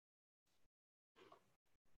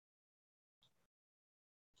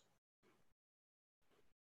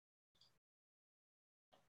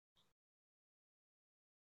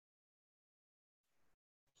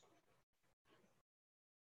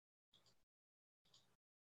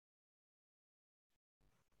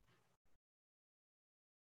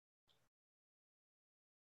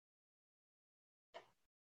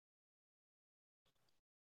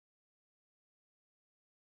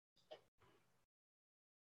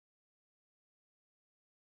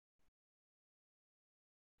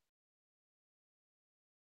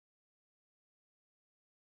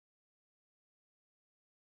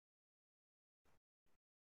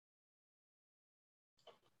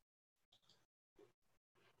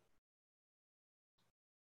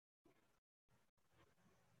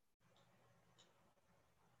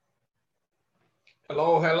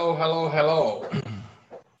Hello, hello, hello, hello.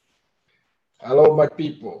 Hello, my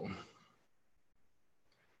people.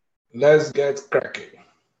 Let's get cracking.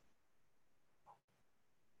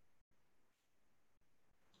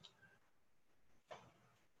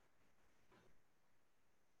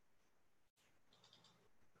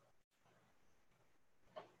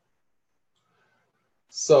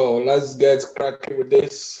 So let's get cracking with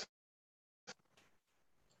this.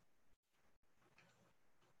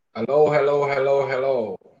 Hello, hello, hello,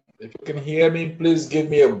 hello. If you can hear me, please give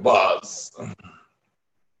me a buzz.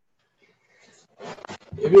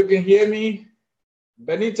 If you can hear me,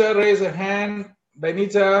 Benita, raise a hand.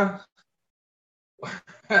 Benita,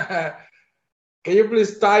 can you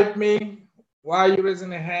please type me? Why are you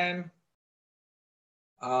raising a hand?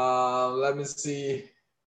 Let me see.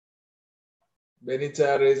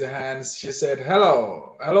 Benita raised her hands. She said,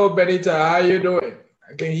 hello. Hello, Benita. How are you doing?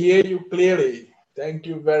 I can hear you clearly. Thank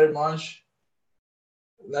you very much.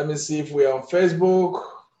 Let me see if we're on Facebook.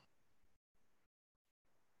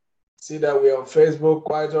 See that we're on Facebook.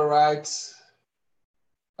 Quite all right.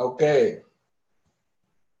 Okay.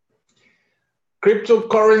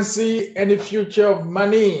 Cryptocurrency and the future of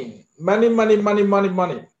money. Money, money, money, money,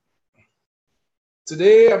 money.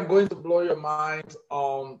 Today, I'm going to blow your mind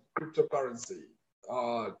on cryptocurrency.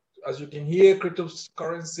 As you can hear,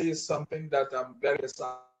 cryptocurrency is something that I'm very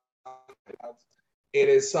excited about. It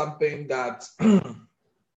is something that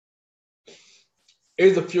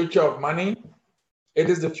is the future of money. It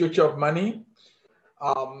is the future of money.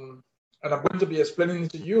 And I'm going to be explaining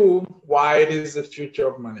to you why it is the future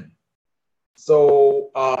of money.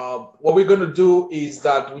 So what we're going to do is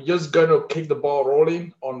that we're just going to kick the ball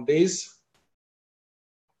rolling on this.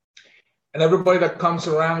 And everybody that comes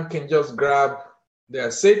around can just grab their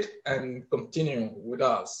seat and continue with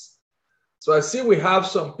us. So I see we have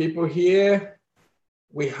some people here.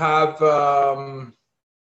 We have,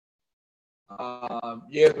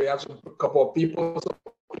 yes, we have a couple of people. So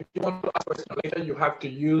if you want to ask questions later, you have to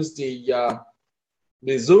use the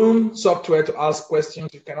Zoom software to ask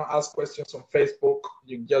questions. You cannot ask questions on Facebook.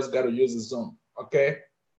 You just got to use the Zoom, okay?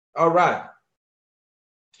 All right.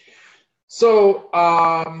 So,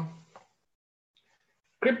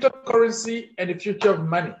 cryptocurrency and the future of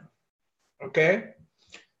money. Okay,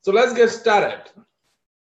 so let's get started.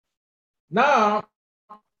 Now,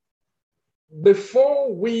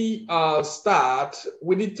 before we start,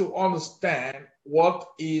 we need to understand what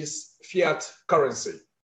is fiat currency.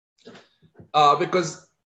 Because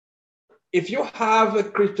if you have a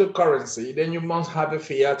cryptocurrency, then you must have a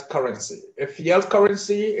fiat currency. A fiat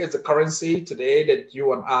currency is a currency today that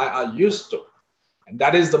you and I are used to. And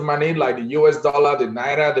that is the money like the US dollar, the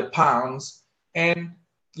naira, the pounds, and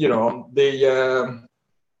you know, the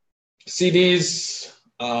CDs,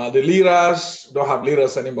 the liras, don't have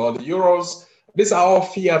liras anymore, the euros. These are all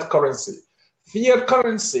fiat currency. Fiat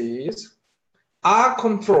currencies are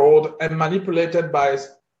controlled and manipulated by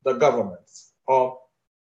the governments or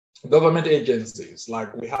government agencies.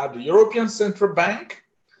 Like we have the European Central Bank,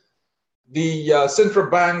 the Central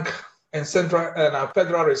Bank and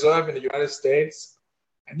Federal Reserve in the United States.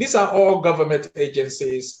 And these are all government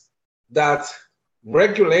agencies that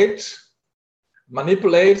regulate,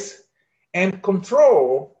 manipulate, and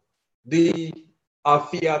control the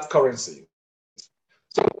fiat currency.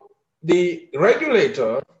 So the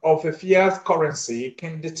regulator of a fiat currency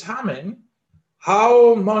can determine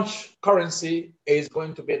how much currency is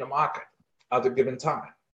going to be in the market at a given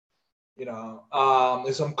time. You know,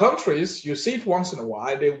 in some countries, you see it once in a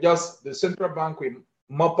while, the central bank will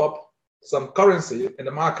mop up some currency in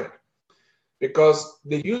the market because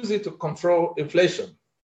they use it to control inflation.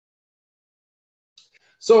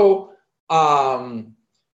 So after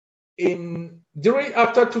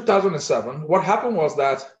 2007, what happened was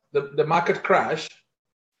that the market crashed.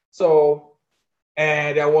 So,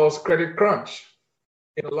 and there was credit crunch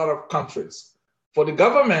in a lot of countries. For the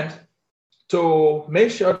government to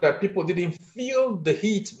make sure that people didn't feel the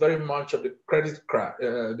heat very much of the credit crash,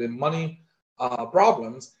 the money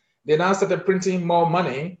problems, they now started printing more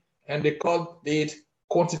money, and they called it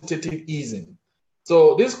quantitative easing.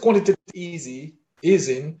 So this quantitative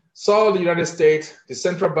easing saw the United States, the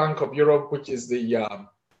Central Bank of Europe, which is the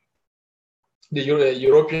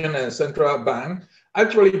European Central Bank,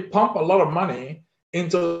 actually pump a lot of money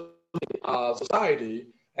into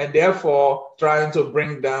society, and therefore trying to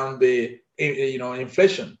bring down the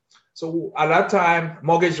inflation. So at that time,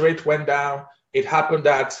 mortgage rate went down. It happened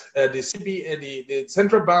that the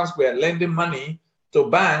central banks were lending money to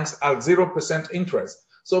banks at 0% interest.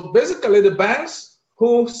 So basically, the banks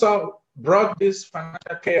who brought this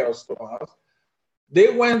financial chaos to us,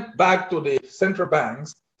 they went back to the central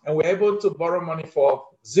banks and we're able to borrow money for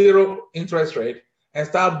 0 interest rate and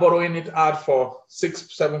start borrowing it out for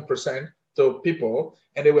 6-7% to people,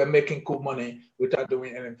 and they were making cool money without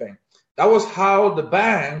doing anything. That was how the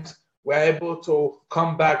banks were able to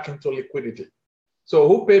come back into liquidity. So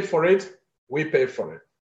who paid for it? We paid for it.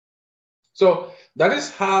 So that is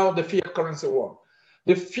how the fiat currency works.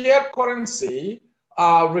 The fiat currency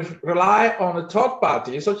rely on a third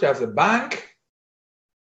party, such as a bank,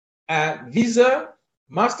 Visa,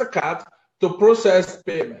 MasterCard, to process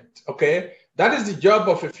payment, okay? That is the job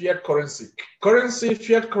of a fiat currency.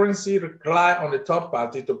 Fiat currency rely on the third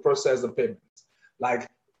party to process the payments. Like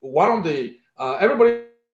one of the, everybody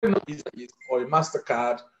knows Visa or a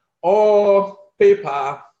MasterCard or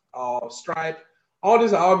PayPal or Stripe. All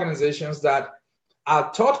these are organizations that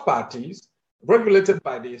are third parties regulated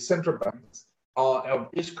by the central banks of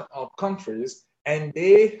each of countries, and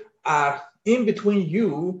they are in between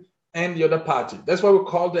you and the other party. That's why we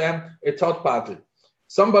call them a third party.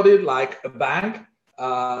 Somebody like a bank,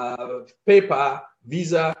 PayPal,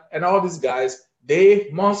 Visa, and all these guys, they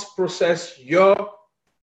must process your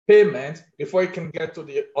payment before it can get to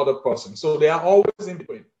the other person. So they are always in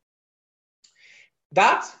between.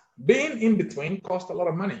 That being in between costs a lot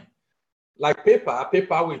of money. Like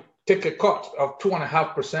PayPal will take a cut of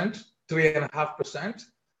 2.5%, 3.5%.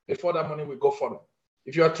 Before that money will go for them.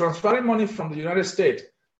 If you are transferring money from the United States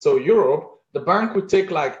to Europe, the bank will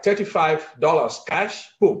take like $35 cash,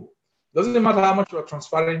 boom. Doesn't matter how much you are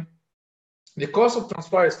transferring. The cost of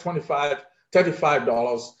transfer is $25,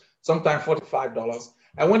 $35, sometimes $45.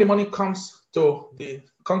 And when the money comes to the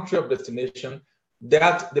country of destination,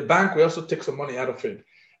 that the bank will also take some money out of it.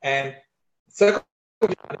 And secondly,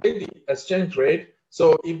 the exchange rate.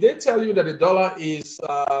 So if they tell you that the dollar is,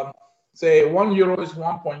 say, €1 is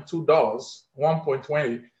 $1.2,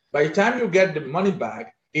 1.20, by the time you get the money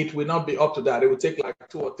back, it will not be up to that. It will take like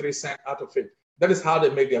 2 or 3 cents out of it. That is how they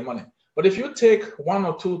make their money. But if you take 1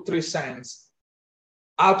 or 2, 3 cents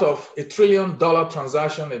out of $1 trillion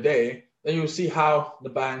transaction a day, then you see how the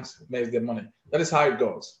banks make their money. That is how it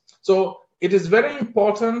goes. So it is very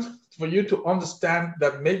important for you to understand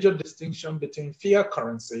that major distinction between fiat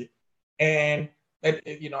currency and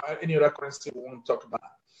any other currency we won't talk about.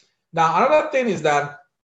 Now, another thing is that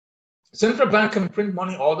central bank can print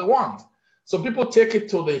money all they want. So people take it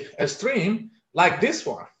to the extreme, like this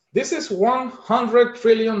one. This is $100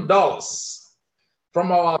 trillion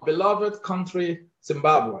from our beloved country,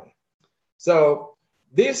 Zimbabwe. So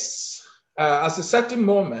this, at a certain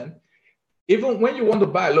moment, even when you want to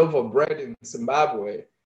buy a loaf of bread in Zimbabwe,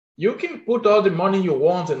 you can put all the money you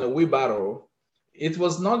want in a wheelbarrow. It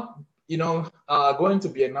was not, going to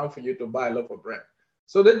be enough for you to buy a loaf of bread.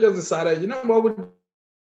 So they just decided, what would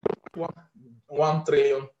 $1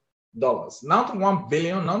 trillion, not 1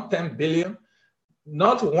 billion, not 10 billion,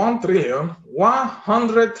 not 1 trillion,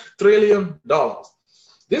 $100 trillion.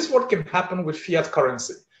 This is what can happen with fiat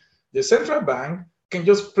currency. The central bank can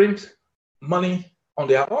just print money on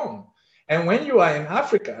their own. And when you are in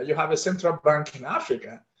Africa, you have a central bank in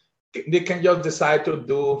Africa, they can just decide to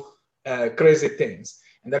do crazy things.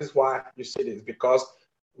 And that is why you see this, because,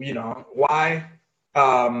 why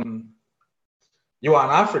you are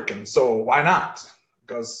an African, so why not?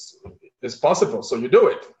 Because it's possible, so you do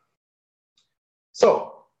it.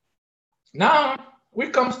 So now we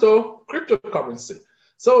come to cryptocurrency.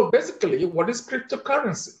 So basically, what is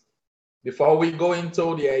cryptocurrency? Before we go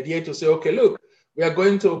into the idea to say, okay, look, we are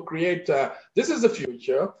going to create, this is the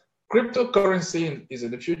future. Cryptocurrency is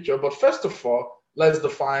in the future. But first of all, let's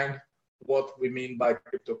define what we mean by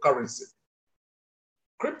cryptocurrency.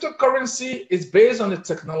 Cryptocurrency is based on the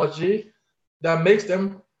technology that makes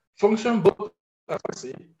them function both as a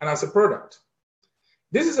currency and as a product.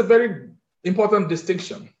 This is a very important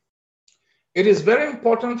distinction. It is very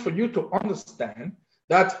important for you to understand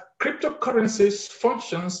that cryptocurrencies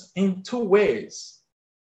functions in 2 ways.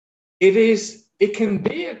 It can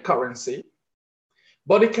be a currency,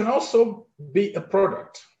 but it can also be a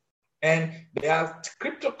product. And there are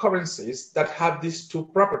cryptocurrencies that have these 2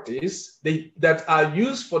 properties that are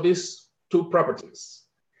used for these 2 properties.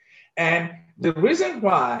 And the reason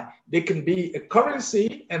why they can be a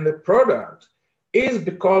currency and a product is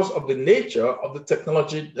because of the nature of the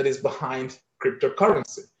technology that is behind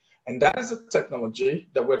cryptocurrency. And that is the technology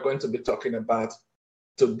that we're going to be talking about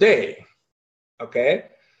today. Okay?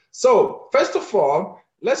 So first of all,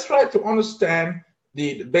 let's try to understand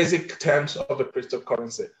the basic terms of the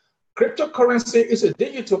cryptocurrency. Cryptocurrency is a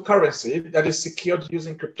digital currency that is secured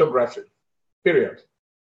using cryptography, period.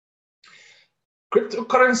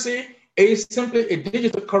 Cryptocurrency is simply a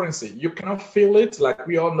digital currency. You cannot feel it, like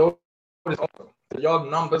we all know. It's all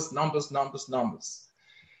numbers, numbers, numbers, numbers.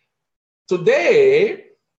 Today,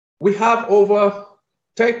 we have over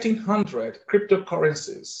 1,300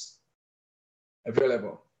 cryptocurrencies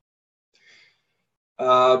available.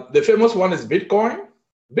 The famous one is Bitcoin.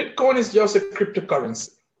 Bitcoin is just a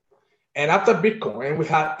cryptocurrency. And after Bitcoin, we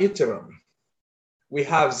have Ethereum, we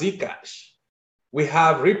have Zcash, we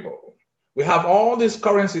have Ripple, we have all these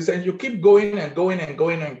currencies, and you keep going and going and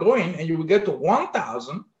going and going, and you will get to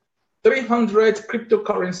 1,300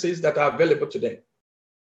 cryptocurrencies that are available today.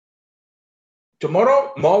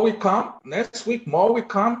 Tomorrow, more will come. Next week, more will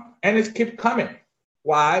come, and it keeps coming.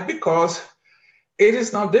 Why? Because it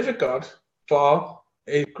is not difficult for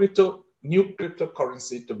a new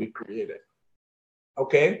cryptocurrency to be created.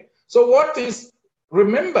 Okay? So what is,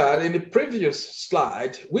 remember in the previous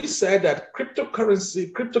slide, we said that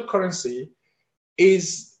cryptocurrency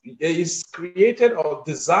is created or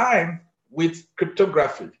designed with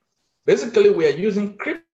cryptography. Basically, we are using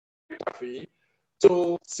cryptography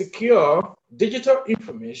to secure digital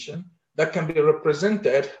information that can be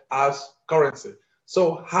represented as currency.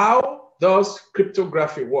 So how does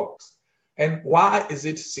cryptography work? And why is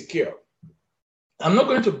it secure? I'm not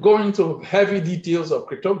going to go into heavy details of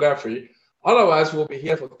cryptography. Otherwise, we'll be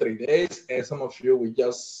here for 3 days, and some of you will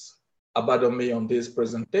just abandon me on this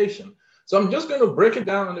presentation. So I'm just going to break it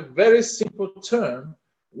down in a very simple term,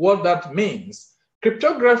 what that means.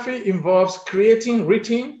 Cryptography involves creating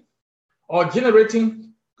written or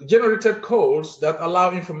generated codes that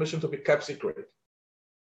allow information to be kept secret.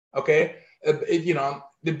 Okay,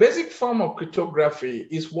 the basic form of cryptography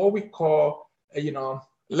is what we call,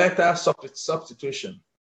 letter substitution.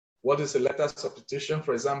 What is a letter substitution?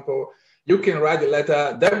 For example, you can write the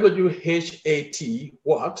letter WHAT,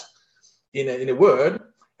 what, in a word,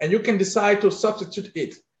 and you can decide to substitute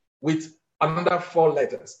it with another 4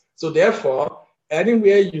 letters. So therefore,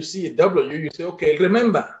 anywhere you see a W, you say, okay,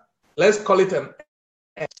 remember, let's call it an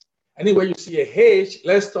S. Anywhere you see a H,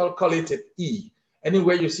 let's call it an E.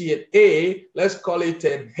 Anywhere you see an A, let's call it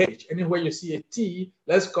an H. Anywhere you see a T,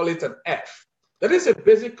 let's call it an F. That is a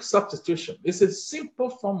basic substitution. It's a simple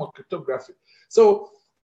form of cryptography. So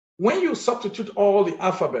when you substitute all the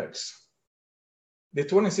alphabets, the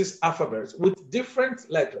 26 alphabets with different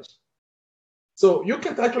letters, so you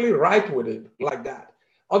can actually write with it like that.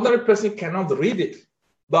 Ordinary person cannot read it,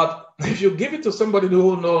 but if you give it to somebody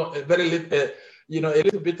who knows a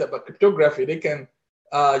little bit about cryptography, they can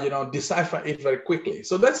decipher it very quickly.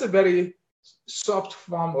 So that's a very soft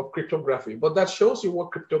form of cryptography, but that shows you what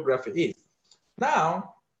cryptography is.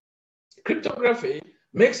 Now, cryptography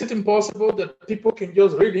makes it impossible that people can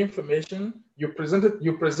just read information, you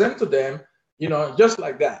present to them, just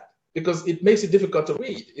like that, because it makes it difficult to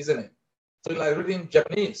read, isn't it? So like reading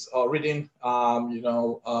Japanese or reading, what do you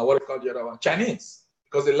call the other one? Chinese,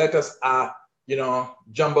 because the letters are,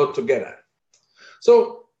 jumbled together.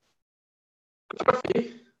 So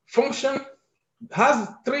cryptography has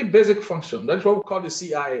 3 basic functions. That's what we call the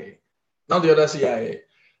CIA, not the other CIA.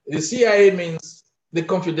 The CIA means the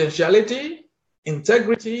confidentiality,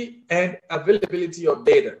 integrity, and availability of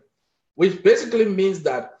data, which basically means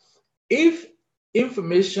that if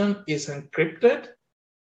information is encrypted,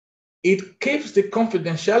 it keeps the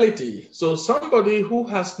confidentiality. So somebody who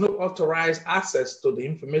has no authorized access to the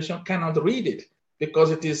information cannot read it because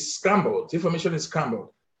it is scrambled. The information is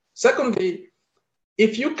scrambled. Secondly,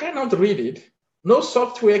 if you cannot read it, no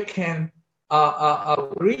software can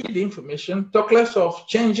read the information, talk less of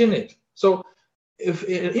changing it. So if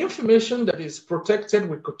information that is protected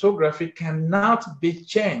with cryptography cannot be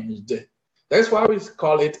changed, that's why we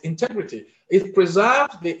call it integrity. It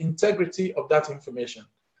preserves the integrity of that information.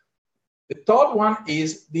 The third one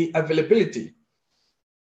is the availability.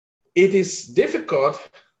 It is difficult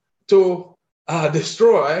to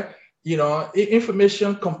destroy,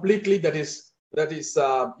 information completely that is how do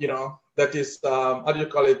you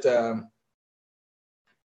call it?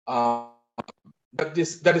 That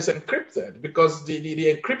is encrypted, because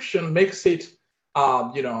the encryption makes it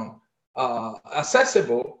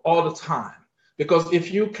accessible all the time. Because if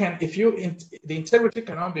the integrity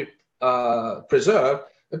cannot be preserved,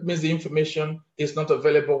 that means the information is not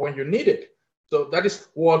available when you need it. So that is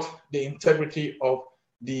what the integrity of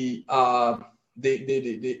it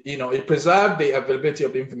preserves the availability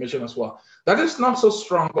of the information as well. That is not so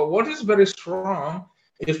strong, but what is very strong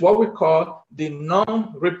is what we call the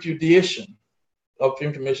non-repudiation of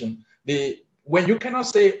information. When you cannot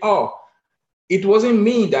say, oh, it wasn't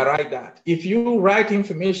me that write that. If you write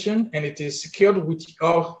information and it is secured with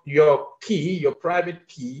your key, your private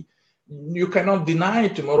key, you cannot deny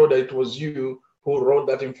tomorrow that it was you who wrote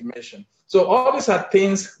that information. So all these are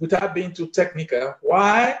things, without being too technical,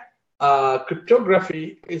 why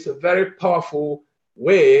cryptography is a very powerful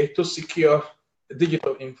way to secure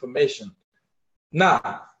digital information.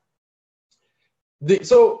 Now,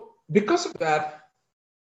 so because of that,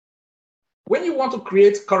 when you want to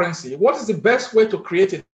create currency, what is the best way to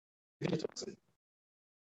create a digital currency?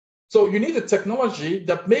 So you need a technology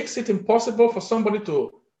that makes it impossible for somebody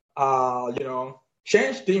to,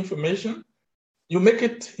 change the information. You make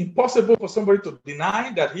it impossible for somebody to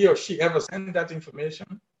deny that he or she ever sent that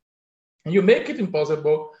information. And you make it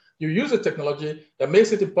impossible. You use a technology that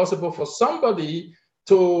makes it impossible for somebody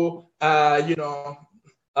to,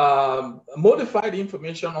 modify the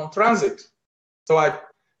information on transit. So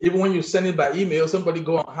even when you send it by email, somebody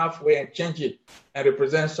go on halfway and change it and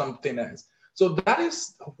represent something else. So that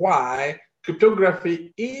is why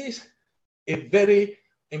cryptography is a very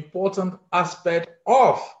important aspect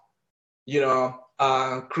of,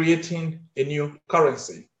 creating a new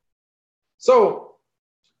currency. So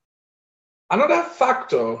another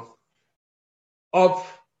factor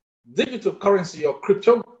of digital currency or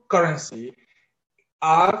cryptocurrency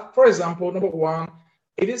are, for example, number one,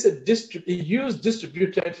 it uses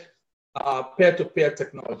distributed peer-to-peer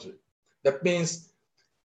technology. That means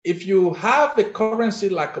if you have a currency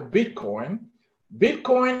like a Bitcoin,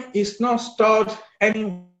 Bitcoin is not stored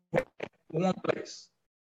anywhere in one place.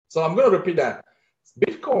 So I'm going to repeat that.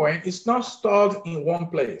 Bitcoin is not stored in one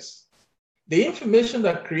place. The information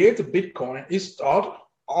that creates a Bitcoin is stored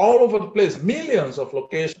all over the place, millions of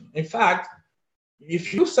locations. In fact,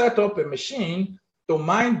 if you set up a machine to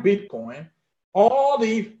mine Bitcoin, all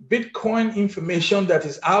the Bitcoin information that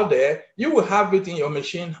is out there, you will have it in your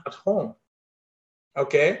machine at home.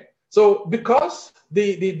 Okay? So because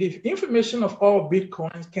the information of all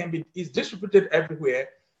Bitcoins is distributed everywhere,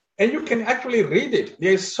 and you can actually read it.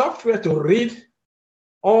 There is software to read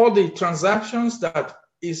all the transactions that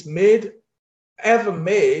is ever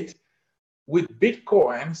made with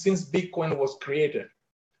Bitcoin since Bitcoin was created.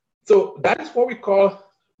 So that is what we call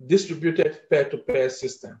distributed peer-to-peer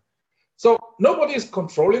system. So nobody is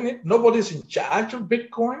controlling it. Nobody is in charge of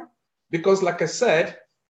Bitcoin because, like I said,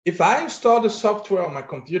 if I install the software on my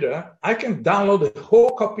computer, I can download the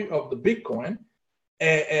whole copy of the Bitcoin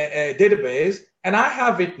database, and I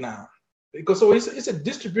have it now. So it's a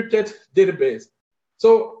distributed database.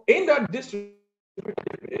 So in that distributed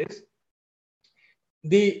database,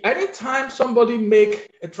 anytime somebody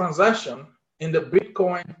make a transaction in the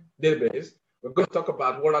Bitcoin database, we're going to talk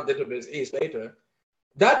about what our database is later,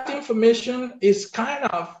 that information is kind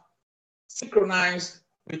of synchronized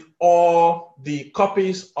with all the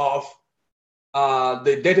copies of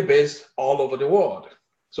the database all over the world.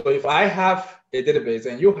 So if I have a database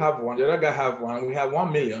and you have one, the other guy have one, we have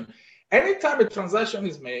 1 million. Anytime a transaction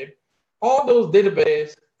is made, all those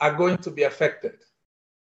databases are going to be affected.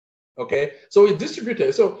 Okay, so it's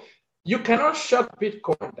distributed. So you cannot shut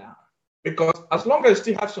Bitcoin down because as long as you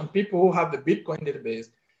still have some people who have the Bitcoin database,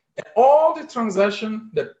 all the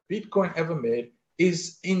transaction that Bitcoin ever made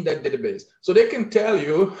is in that database. So they can tell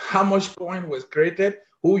you how much coin was created,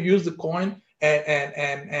 who used the coin,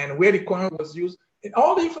 and where the coin was used. And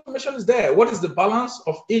all the information is there. What is the balance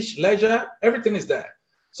of each ledger? Everything is there.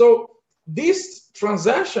 So these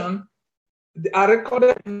transactions are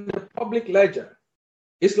recorded in the public ledger.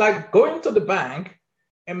 It's like going to the bank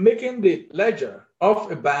and making the ledger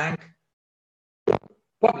of a bank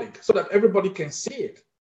public so that everybody can see it.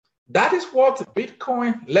 That is what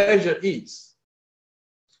Bitcoin ledger is.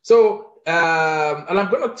 So, and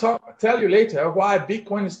I'm going to tell you later why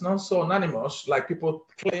Bitcoin is not so anonymous like people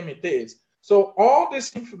claim it is. So all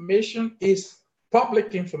this information is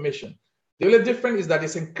public information. The only difference is that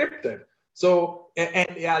it's encrypted. So, and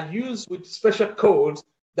they are used with special codes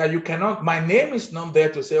that you cannot, my name is not there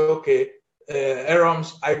to say, okay,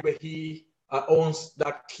 Aroms Aigbehi owns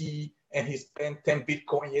that key and he spent 10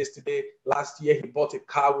 Bitcoin yesterday. Last year, he bought a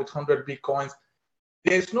car with 100 Bitcoins.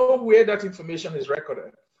 There's no way that information is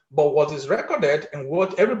recorded. But what is recorded and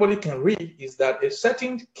what everybody can read is that a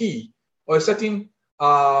certain key or a certain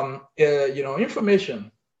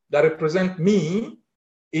information that represent me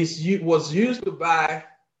was used to buy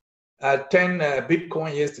 10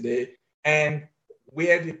 Bitcoin yesterday and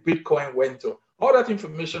where the Bitcoin went to. All that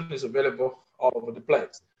information is available all over the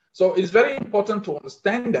place. So it's very important to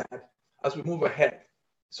understand that as we move ahead.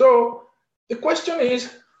 So the question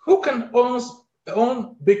is, who can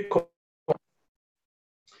own Bitcoin?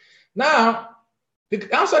 Now,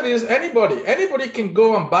 the answer is anybody. Anybody can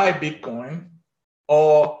go and buy Bitcoin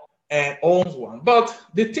or owns one. But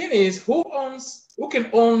the thing is, who can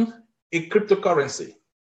own a cryptocurrency?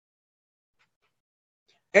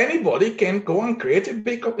 Anybody can go and create a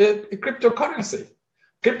cryptocurrency.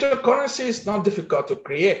 Cryptocurrency is not difficult to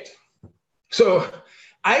create. So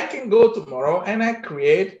I can go tomorrow and I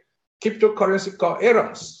create cryptocurrency called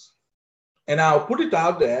Aroms, and I'll put it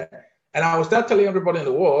out there, and I will start telling everybody in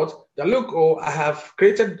the world that, look, oh, I have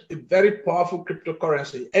created a very powerful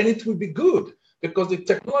cryptocurrency, and it will be good because the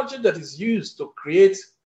technology that is used to create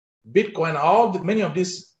Bitcoin, many of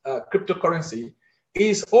these cryptocurrency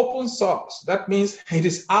is open source. That means it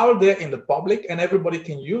is out there in the public and everybody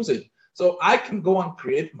can use it. So I can go and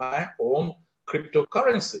create my own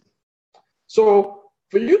cryptocurrency. So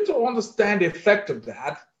for you to understand the effect of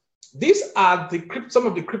that, these are some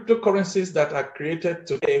of the cryptocurrencies that are created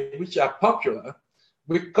today, which are popular.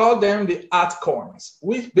 We call them the altcoins,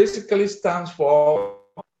 which basically stands for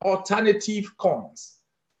alternative coins.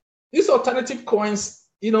 These alternative coins,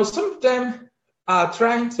 some of them are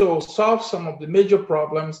trying to solve some of the major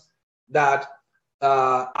problems that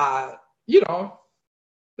are, you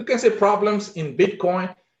can say problems in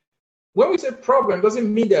Bitcoin. When we say problem, it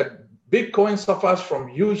doesn't mean that Bitcoin suffers from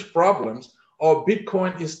huge problems or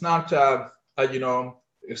Bitcoin is not,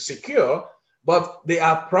 secure, but there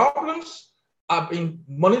are problems in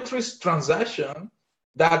monetary transaction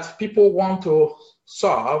that people want to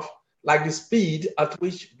solve, like the speed at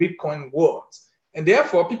which Bitcoin works. And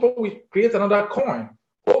therefore, people will create another coin,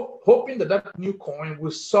 hoping that that new coin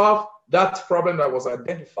will solve that problem that was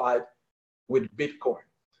identified with Bitcoin.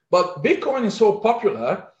 But Bitcoin is so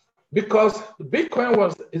popular because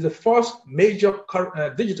Bitcoin is the first major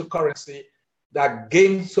digital currency that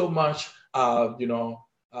gained so much,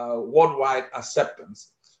 worldwide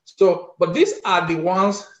acceptance. So, but these are the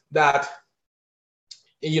ones that,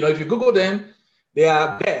 if you Google them, they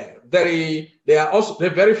are there. They're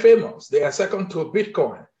very famous. They are second to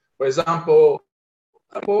Bitcoin. For example,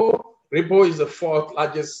 Ripple is the fourth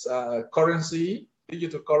largest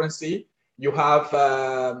digital currency. You have,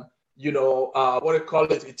 what do you call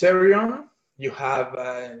it, Ethereum. You have,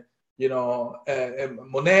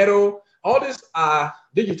 Monero. All these are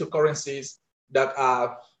digital currencies that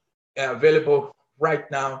are available right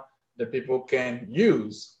now that people can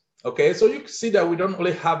use. Okay, so you can see that we don't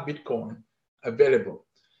only have Bitcoin available.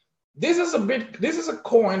 This is a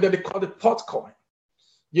coin that they call the pot coin.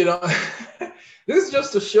 This is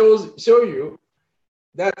just to show you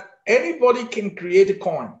that anybody can create a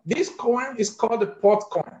coin. This coin is called the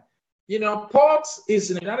pot coin. Pot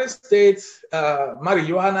is in the United States,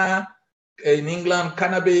 marijuana, in England,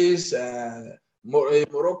 cannabis,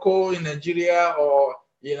 Morocco, in Nigeria, or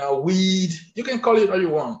weed. You can call it what you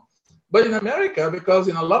want. But in America, because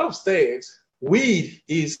in a lot of states, weed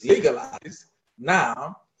is legalized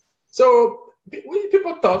now. So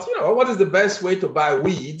people thought, what is the best way to buy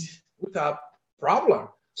weed without problem?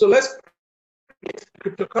 So let's create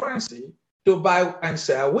cryptocurrency to buy and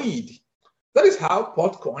sell weed. That is how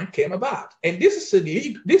Potcoin came about. And this is a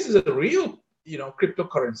real,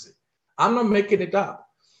 cryptocurrency. I'm not making it up.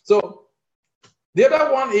 So the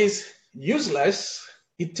other one is useless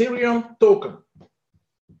Ethereum token.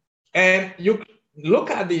 And you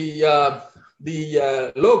look at the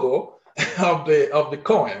logo of the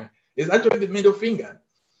coin. It's actually the middle finger.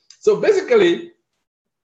 So basically,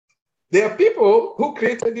 there are people who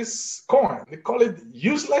created this coin. They call it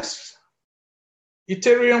useless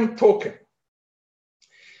Ethereum token.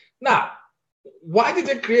 Now, why did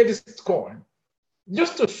they create this coin?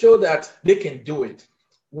 Just to show that they can do it.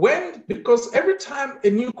 Because every time a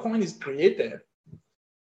new coin is created,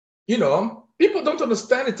 people don't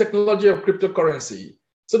understand the technology of cryptocurrency.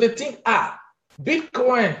 So they think,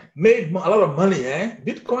 Bitcoin made a lot of money, eh?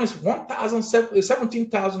 Bitcoin is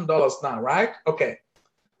 $17,000 now, right? Okay.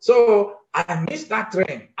 So I missed that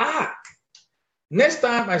train. Next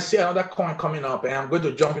time I see another coin coming up, and I'm going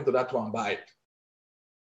to jump into that one and buy it.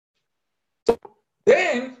 So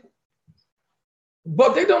then,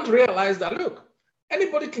 but they don't realize that, look,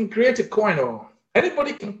 anybody can create a coin, or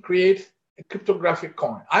anybody can create a cryptographic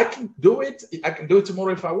coin. I can do it. I can do it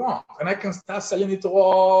tomorrow if I want, and I can start selling it to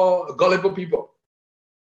all gullible people.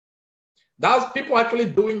 That's people actually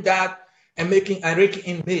doing that and raking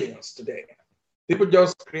in millions today. People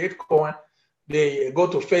just create coin. They go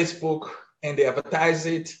to Facebook and they advertise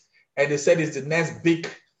it, and they said it's the next big,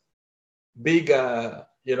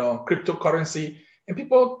 cryptocurrency. And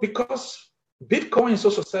people, because Bitcoin is so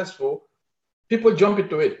successful, people jump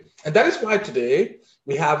into it. And that is why today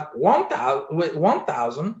we have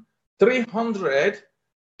 1,300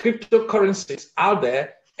 cryptocurrencies out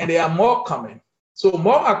there, and there are more coming. So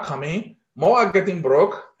more are coming, more are getting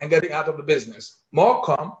broke and getting out of the business. More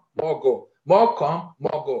come, more go. More come,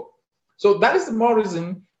 more go. So that is the more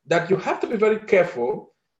reason that you have to be very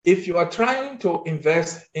careful if you are trying to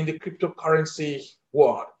invest in the cryptocurrency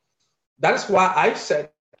world. That is why I said,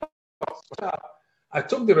 I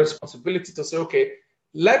took the responsibility to say, okay,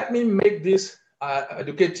 let me make this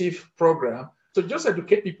educative program to just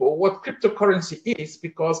educate people what cryptocurrency is,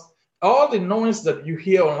 because all the noise that you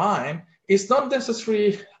hear online is not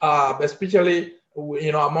necessary, especially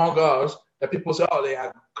among us, that people say, oh, they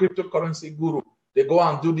are cryptocurrency guru. They go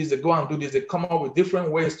and do this, they go and do this, they come up with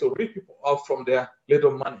different ways to rip people off from their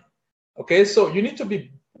little money. Okay, so you need to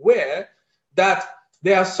be aware that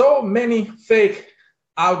there are so many fake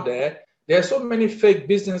out there. There are so many fake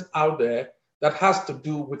business out there that has to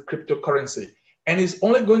do with cryptocurrency. And it's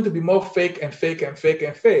only going to be more fake and fake and fake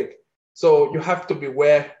and fake. So you have to be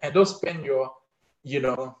aware and don't spend your,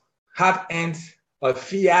 hard-earned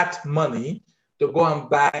fiat money to go and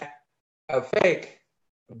buy a fake,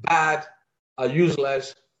 bad,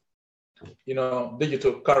 useless,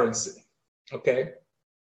 digital currency. Okay.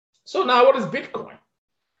 So now what is Bitcoin?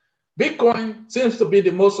 Bitcoin seems to be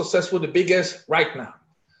the most successful, the biggest right now.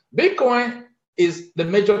 Bitcoin is the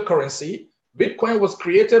major currency. Bitcoin was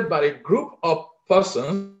created by a group of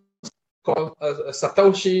persons called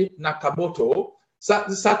Satoshi Nakamoto.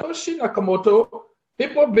 Satoshi Nakamoto,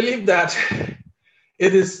 people believe that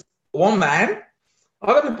it is one man.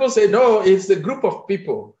 Other people say, no, it's a group of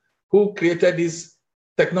people who created this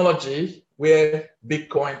technology where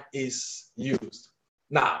Bitcoin is used.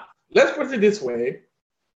 Now, let's put it this way.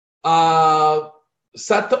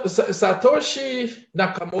 Satoshi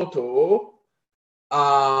Nakamoto,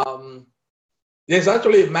 there's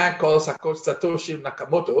actually a man called Satoshi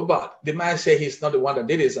Nakamoto, but the man says he's not the one that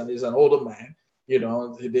did this, and he's an older man.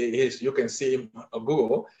 You can see him on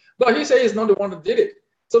Google, but he says he's not the one that did it.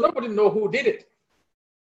 So nobody knows who did it,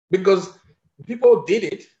 because people did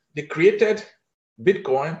it. They created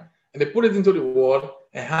Bitcoin and they put it into the world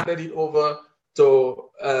and handed it over to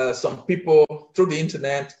some people through the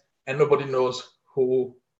internet, and nobody knows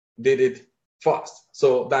who did it first.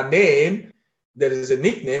 So that name, there is a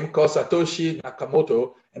nickname called Satoshi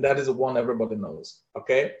Nakamoto, and that is the one everybody knows.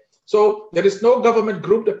 Okay, so there is no government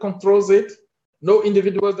group that controls it, no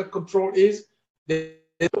individuals that control it. There's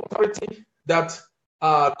no authority that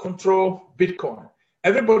control Bitcoin.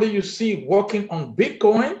 Everybody you see working on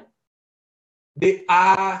Bitcoin, they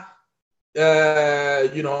are,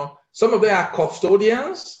 some of them are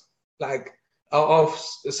custodians, like of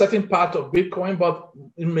a certain part of Bitcoin, but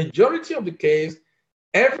in majority of the case,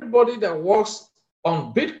 everybody that works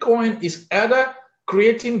on Bitcoin is either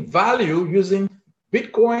creating value using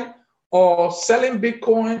Bitcoin or selling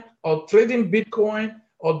Bitcoin or trading Bitcoin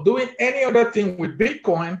or doing any other thing with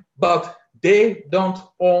Bitcoin, but they don't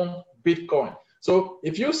own Bitcoin. So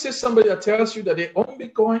if you see somebody that tells you that they own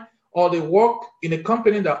Bitcoin or they work in a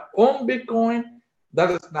company that owns Bitcoin, that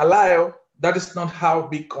is a lie. That is not how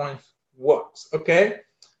Bitcoin works, okay?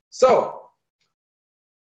 So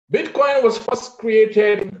Bitcoin was first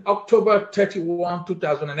created in October 31,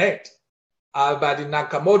 2008 by the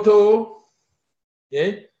Nakamoto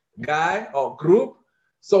guy or group.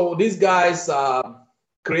 So these guys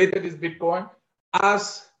created this Bitcoin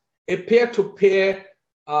as a peer-to-peer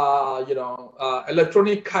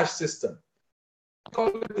electronic cash system. Call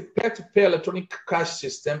it a peer-to-peer electronic cash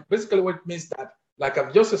system. Basically what it means that, like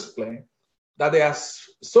I've just explained, that there are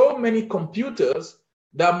so many computers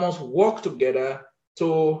that must work together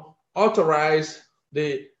to authorize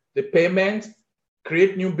the payment,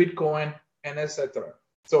 create new Bitcoin, and etc.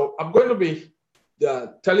 So I'm going to be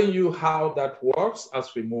telling you how that works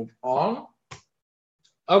as we move on.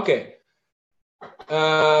 Okay.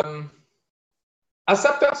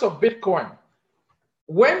 Acceptance of Bitcoin.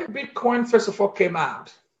 When Bitcoin first of all came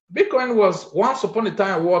out, Bitcoin was once upon a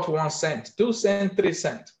time worth 1 cent, 2 cents, 3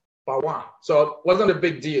 cents per one. So it wasn't a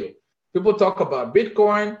big deal. People talk about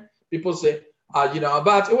Bitcoin, people say, but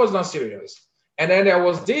it was not serious. And then there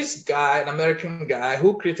was this guy, an American guy,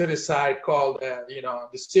 who created a site called, the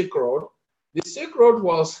Silk Road. The Silk Road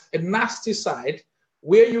was a nasty site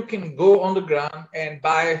where you can go on the ground and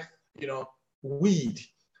buy, weed.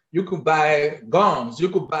 You could buy guns, you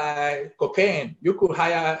could buy cocaine, you could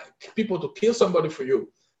hire people to kill somebody for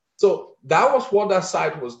you. So that was what that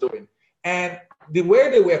site was doing. And the way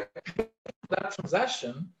they were that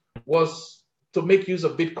transaction was to make use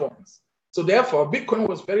of Bitcoins. So therefore, Bitcoin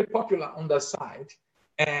was very popular on that site.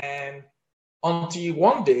 And until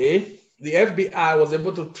one day, the FBI was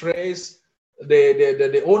able to trace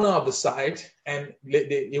the owner of the site, and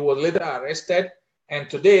he was later arrested. And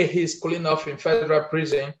today he's cooling off in federal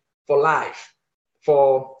prison for life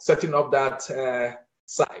for setting up that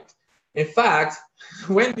site. In fact,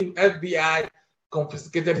 when the FBI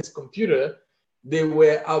confiscated his computer, they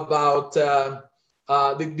were about the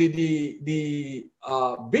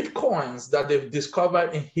Bitcoins that they've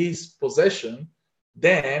discovered in his possession.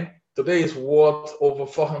 Then today is worth over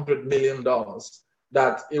 $400 million.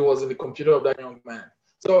 that it was in the computer of that young man.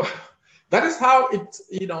 So that is how it,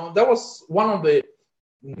 that was one of the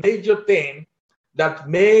major things that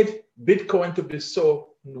made Bitcoin to be so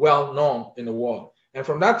well known in the world. And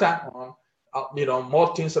from that time on,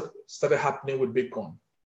 more things started happening with Bitcoin.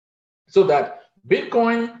 So that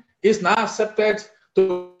Bitcoin is now accepted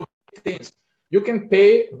to things. You can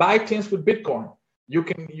buy things with Bitcoin. You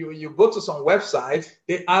go to some website,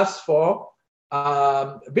 they ask for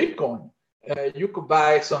Bitcoin. You could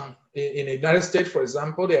buy some in the United States, for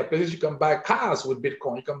example. There are places you can buy cars with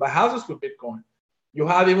Bitcoin. You can buy houses with Bitcoin. You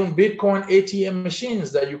have even Bitcoin ATM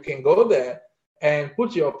machines that you can go there and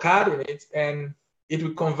put your card in it, and it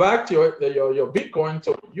will convert your Bitcoin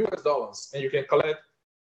to US dollars, and you can collect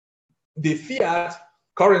the fiat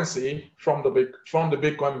currency from the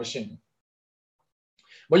Bitcoin machine.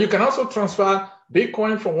 But you can also transfer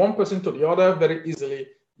Bitcoin from one person to the other very easily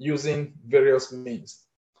using various means.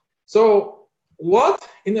 So what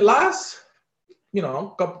in the last, 1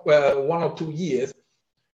 or 2 years,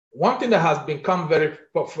 one thing that has become very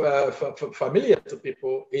familiar to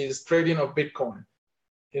people is trading of Bitcoin.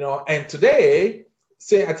 And today,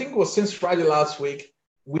 I think it was since Friday last week,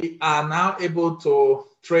 we are now able to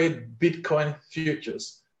trade Bitcoin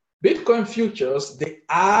futures. Bitcoin futures,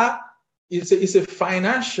 it's a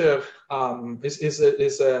financial, this is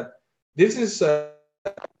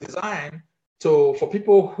designed for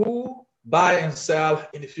people who buy and sell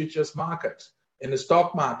in the futures market, in the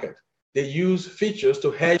stock market. They use futures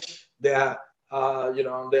to hedge their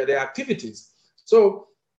activities. So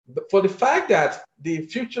for the fact that the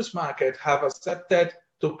futures market have accepted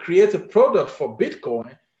to create a product for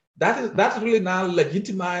Bitcoin, that really now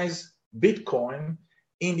legitimized Bitcoin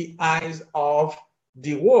in the eyes of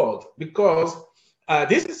the world, because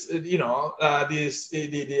this is,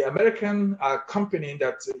 the American company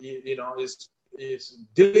that is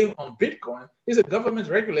dealing on Bitcoin is a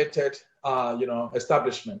government-regulated,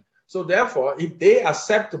 establishment. So therefore, if they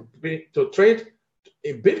accept to trade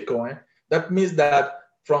in Bitcoin, that means that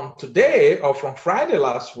from today or from Friday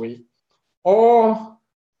last week, all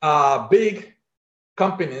big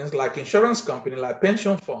companies like insurance companies, like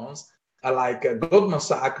pension funds, like Goldman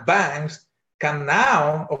Sachs, banks, can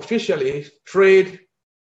now officially trade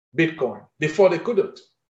Bitcoin. Before they couldn't.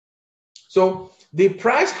 So the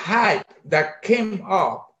price hike that came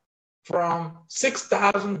up from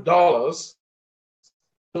 $6,000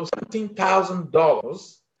 to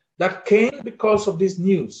 $17,000, that came because of this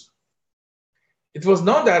news. It was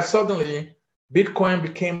not that suddenly Bitcoin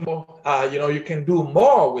became more, you can do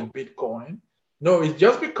more with Bitcoin. No, it's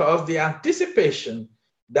just because the anticipation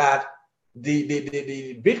that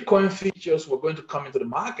the Bitcoin features were going to come into the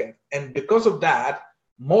market. And because of that,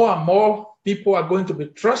 more and more people are going to be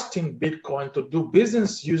trusting Bitcoin to do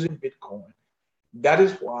business using Bitcoin. That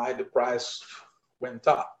is why the price went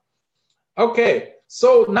up. Okay,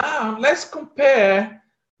 so now let's compare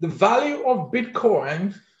the value of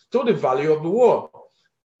Bitcoin to the value of the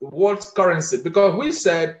world's currency, because we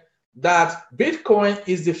said that Bitcoin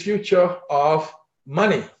is the future of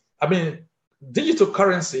money. I mean, digital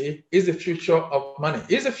currency is the future of money.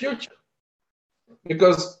 It's the future,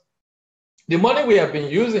 because the money we have been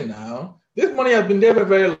using now, this money has been there for a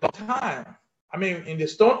very long time. I mean, in the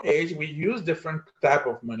Stone Age, we use different type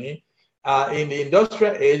of money. In the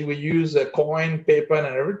Industrial Age, we use coin, paper, and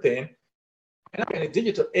everything. And in the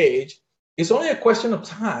digital age, it's only a question of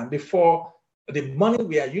time before the money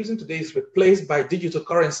we are using today is replaced by digital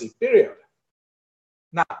currency, period.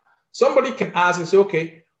 Now, somebody can ask and say,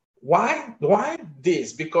 okay, why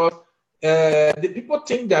this? Because the people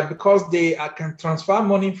think that because they can transfer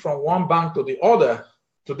money from one bank to the other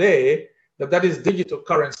today, that is digital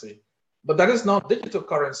currency. But that is not digital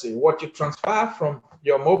currency. What you transfer from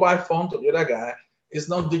your mobile phone to the other guy is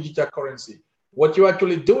not digital currency. What you're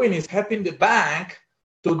actually doing is helping the bank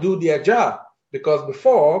to do their job. Because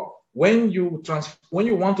before, when you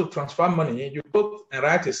want to transfer money, you go and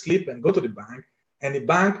write a slip and go to the bank, and the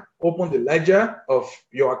bank open the ledger of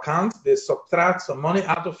your account. They subtract some money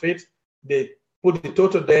out of it. They put the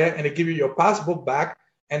total there, and they give you your passbook back,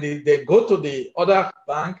 and they go to the other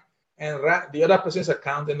bank and write the other person's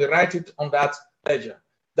account, and they write it on that ledger.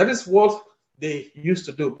 That is what they used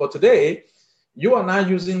to do. But today, you are now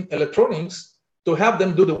using electronics to help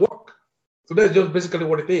them do the work. So that's just basically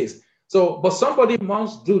what it is. So, but somebody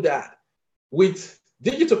must do that. With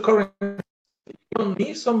digital currency, you don't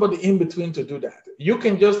need somebody in between to do that. You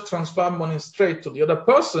can just transfer money straight to the other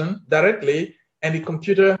person directly, and the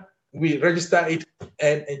computer will register it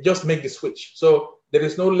and just make the switch. So there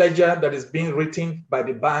is no ledger that is being written by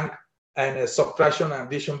the bank and a subtraction and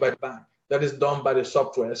addition by the bank. That is done by the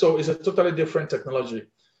software. So it's a totally different technology.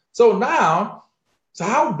 So now So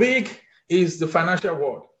how big is the financial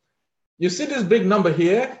world? You see this big number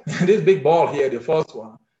here, this big ball here, the first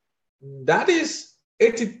one. That is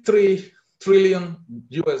 83 trillion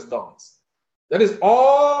US dollars. That is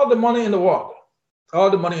all the money in the world. All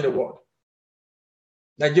the money in the world.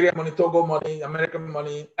 Nigeria money, Togo money, American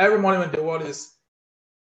money, every money in the world is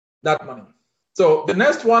that money. So the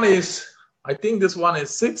next one is, I think this one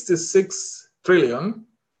is 66 trillion.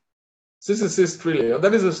 66 trillion.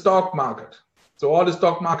 That is the stock market. So all the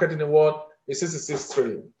stock market in the world is 66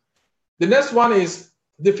 trillion. The next one is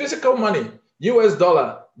the physical money, US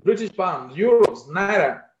dollar, British pound, euros,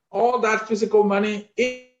 naira, all that physical money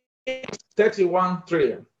is 31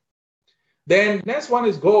 trillion. Then next one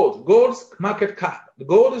is gold. Gold's market cap. The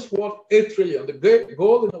gold is worth 8 trillion. The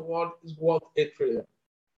gold in the world is worth 8 trillion.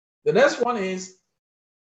 The next one is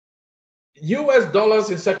US dollars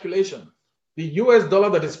in circulation. The US dollar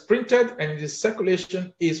that is printed and in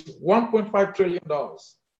circulation is $1.5 trillion.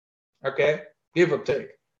 Okay, give or take.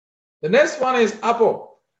 The next one is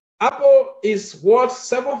Apple. Apple is worth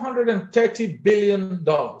 $730 billion.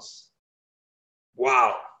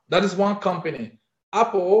 Wow, that is one company.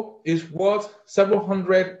 Apple is worth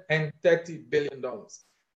 $730 billion.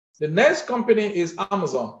 The next company is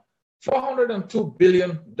Amazon, $402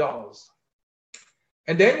 billion.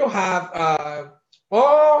 And then you have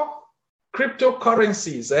all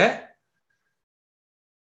cryptocurrencies,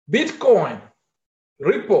 Bitcoin,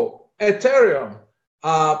 Ripple, Ethereum,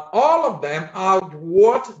 all of them are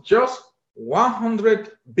worth just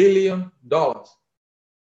 $100 billion.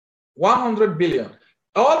 100 billion.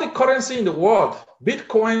 All the currency in the world,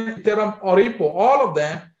 Bitcoin, Ethereum, or Ripple, all of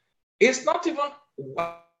them, it's not even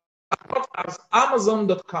as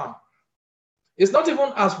Amazon.com. It's not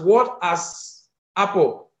even as worth as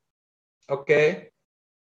Apple. Okay.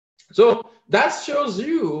 So that shows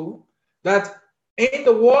you that in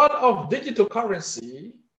the world of digital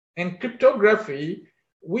currency and cryptography,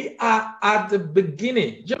 we are at the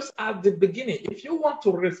beginning, just at the beginning. If you want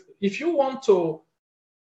to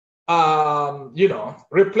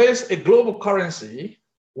replace a global currency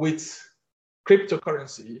with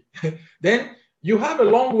cryptocurrency, then you have a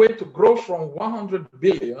long way to grow from 100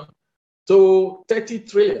 billion to 30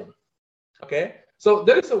 trillion. Okay, so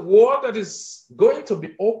there is a world that is going to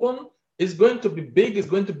be open, is going to be big, is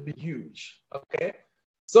going to be huge. Okay,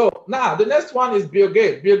 so now the next one is Bill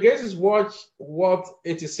Gates. Bill Gates is worth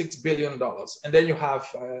 $86 billion, and then you have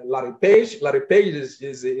Larry Page. Larry Page is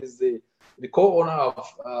the co-owner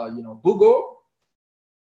of Google.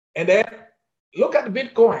 And then look at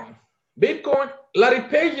Bitcoin. Bitcoin, Larry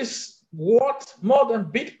Page is worth more than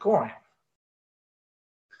Bitcoin.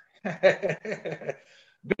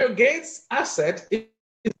 Bill Gates' asset is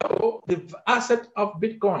the asset of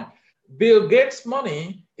Bitcoin. Bill Gates'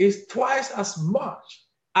 money is twice as much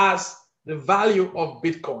as the value of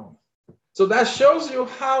Bitcoin. So that shows you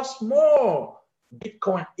how small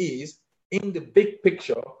Bitcoin is in the big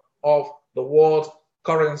picture of the world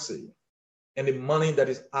currency and the money that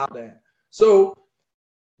is out there. So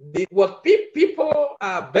people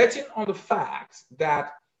are betting on the fact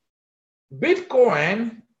that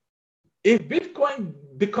Bitcoin, if Bitcoin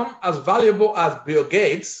becomes as valuable as Bill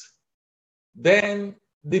Gates, then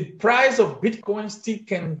the price of Bitcoin still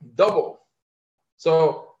can double.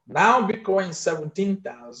 So now Bitcoin is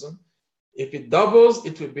 17,000. If it doubles,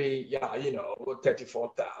 it will be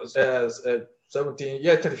 34,000.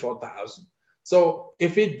 34,000. So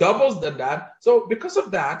if it doubles that, so because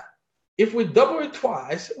of that, if we double it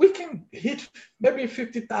twice, we can hit maybe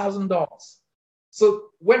 $50,000.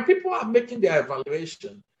 So when people are making their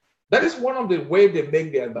evaluation, that is one of the ways they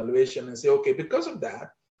make their evaluation and say, okay, because of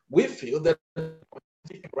that, we feel that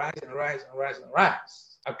it can rise and rise and rise and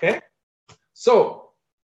rise. Okay. So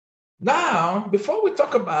now, before we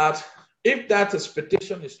talk about if that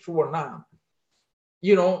expectation is true or not,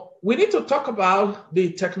 we need to talk about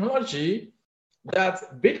the technology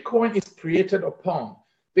that Bitcoin is created upon.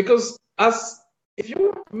 Because if you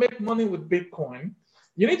want to make money with Bitcoin,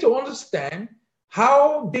 you need to understand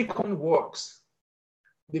how Bitcoin works.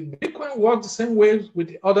 The Bitcoin works the same way with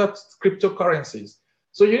the other cryptocurrencies.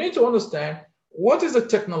 So you need to understand what is the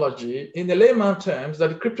technology in the layman terms that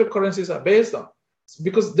the cryptocurrencies are based on.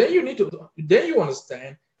 Because then you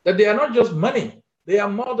understand that they are not just money, they are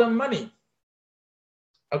more than money.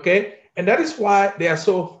 Okay, and that is why they are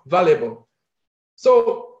so valuable.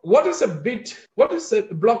 So what is a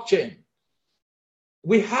blockchain?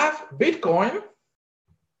 We have Bitcoin.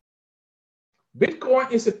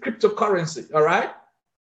 Bitcoin is a cryptocurrency, all right?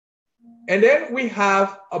 And then we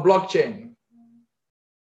have a blockchain.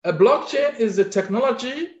 A blockchain is the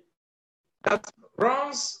technology that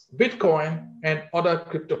runs Bitcoin and other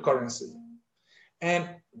cryptocurrency. And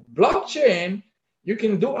blockchain, you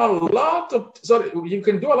can do a lot of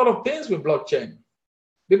things with blockchain,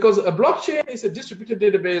 because a blockchain is a distributed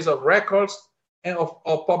database of records and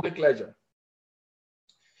of public ledger.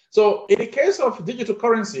 So in the case of digital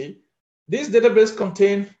currency, this database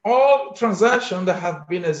contains all transactions that have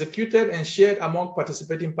been executed and shared among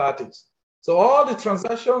participating parties. So all the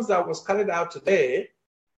transactions that was carried out today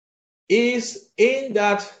is in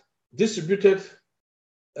that distributed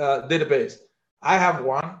database. I have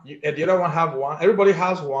one, and the other one have one, everybody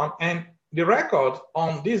has one, and the record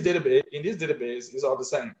on this database, in this database, is all the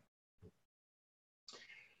same.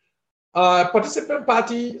 Participant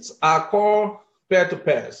parties are called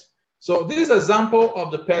peer-to-pairs. So this is an example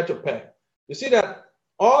of the peer-to-pair. You see that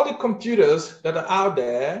all the computers that are out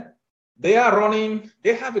there, they are running,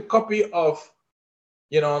 they have a copy of,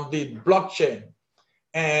 the blockchain.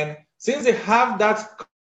 And since they have that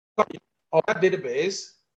copy of that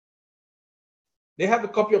database, they have a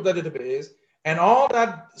copy of that database and all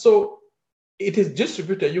that. So it is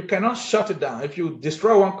distributed. You cannot shut it down. If you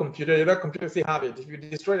destroy one computer, the other computer still have it. If you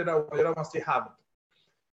destroy the other one still have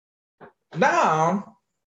it. Now,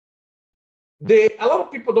 a lot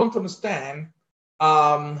of people don't understand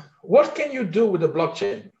what can you do with the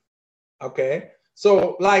blockchain. Okay,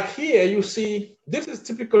 so like here you see, this is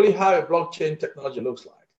typically how a blockchain technology looks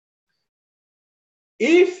like.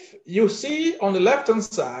 If you see on the left-hand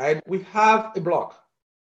side, we have a block.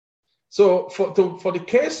 So for the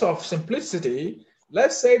case of simplicity,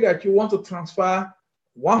 let's say that you want to transfer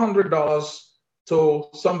 $100 to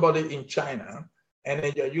somebody in China, and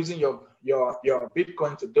then you're using your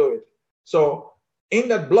Bitcoin to do it. So in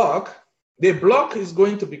that block, the block is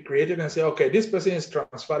going to be created and say, okay, this person is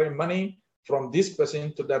transferring money from this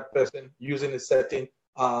person to that person using a certain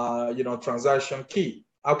transaction key.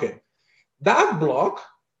 Okay. That block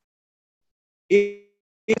is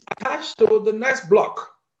attached to the next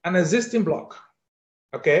block, an existing block,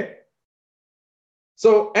 okay?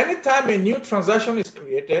 So anytime a new transaction is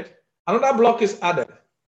created, another block is added.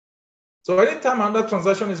 So anytime another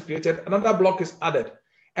transaction is created, another block is added.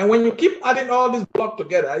 And when you keep adding all these blocks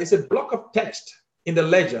together, it's a block of text in the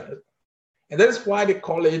ledger. And that is why they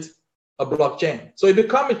call it a blockchain. So it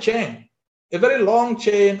becomes a chain, a very long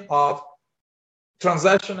chain of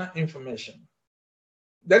transactional information.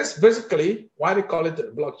 That is basically why they call it a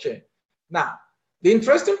blockchain. Now, the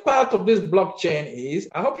interesting part of this blockchain is,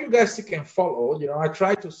 I hope you guys can follow. I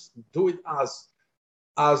try to do it as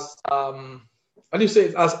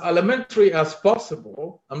elementary as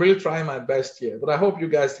possible. I'm really trying my best here, but I hope you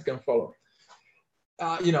guys can follow.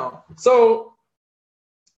 So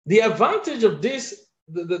the advantage of this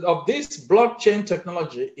blockchain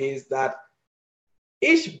technology is that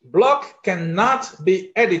each block cannot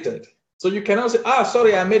be edited. So you cannot say,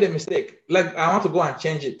 sorry, I made a mistake. Like, I want to go and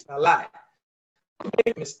change it. I lie. You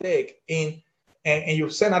make a mistake and you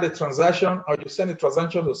send out a transaction, or you send a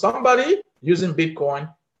transaction to somebody using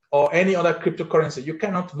Bitcoin or any other cryptocurrency. You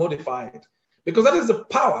cannot modify it, because that is the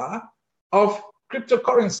power of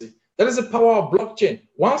cryptocurrency. That is the power of blockchain.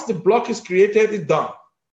 Once the block is created, it's done.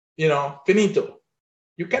 Finito.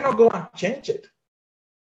 You cannot go and change it.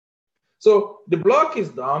 So the block is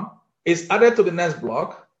done, it's added to the next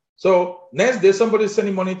block. So next day, somebody is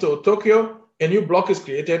sending money to Tokyo, a new block is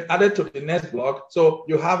created, added to the next block. So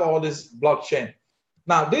you have all this blockchain.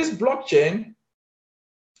 Now, this blockchain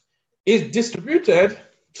is distributed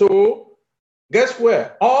to, guess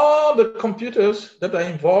where? All the computers that are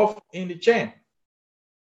involved in the chain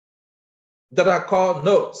that are called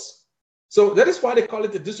nodes. So that is why they call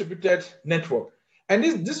it a distributed network. And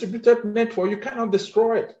this distributed network, you cannot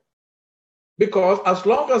destroy it. Because as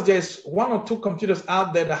long as there's one or two computers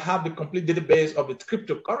out there that have the complete database of the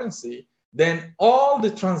cryptocurrency, then all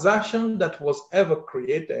the transaction that was ever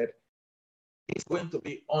created is going to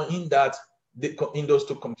be in those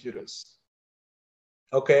two computers.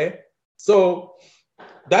 Okay, so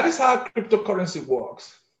that is how cryptocurrency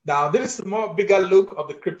works. Now, this is a more bigger look of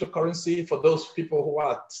the cryptocurrency for those people who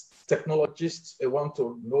are technologists. They want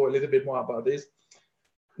to know a little bit more about this.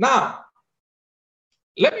 Now,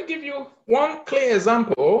 let me give you one clear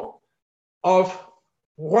example of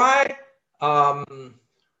why I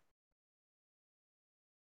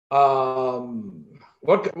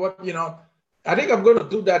think I'm going to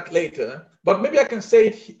do that later, but maybe I can say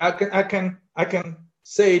it, I can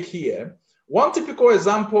say it here. One typical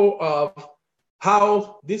example of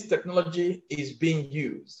how this technology is being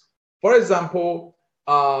used. For example,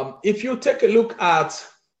 if you take a look at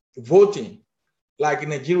voting, like in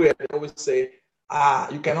Nigeria, they always say,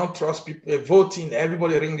 you cannot trust people voting,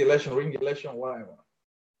 everybody ring the election, whatever.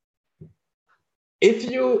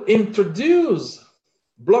 If you introduce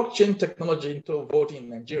blockchain technology into voting in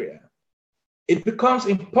Nigeria, it becomes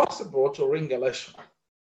impossible to ring election.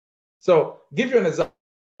 So give you an example.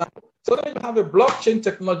 So then you have a blockchain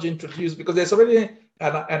technology introduced because there's already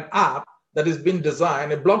an app that has been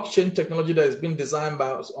designed, a blockchain technology that has been designed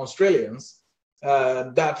by Australians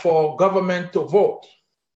that for government to vote.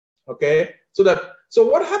 Okay, so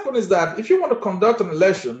what happened is that if you want to conduct an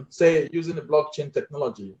election, say using the blockchain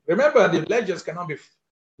technology, remember the ledgers cannot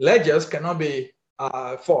be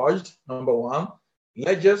forged. Number one,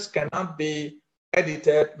 ledgers cannot be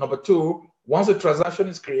edited. Number two, once a transaction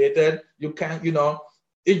is created, you can,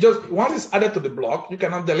 it just once it's added to the block, you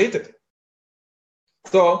cannot delete it.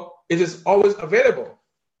 So it is always available.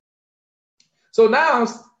 So now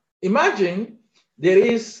imagine there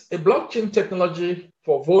is a blockchain technology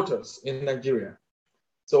for voters in Nigeria.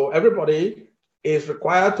 So everybody is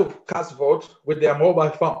required to cast vote with their mobile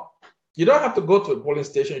phone. You don't have to go to a polling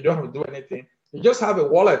station. You don't have to do anything. You just have a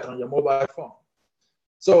wallet on your mobile phone.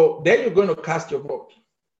 So then you're going to cast your vote.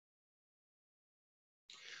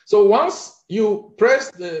 So once you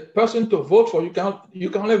press the person to vote for, you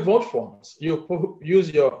can only vote for once. You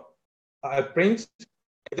use your print,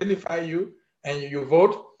 identify you, and you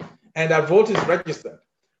vote, and that vote is registered.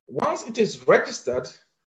 Once it is registered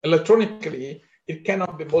electronically, it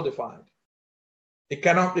cannot be modified. It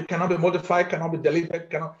cannot be modified, cannot be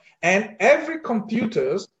deleted, and every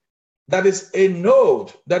computer that is a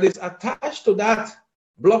node that is attached to that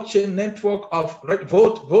blockchain network of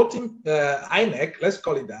voting INEC, let's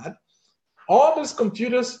call it that, all these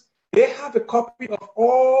computers, they have a copy of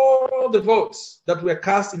all the votes that were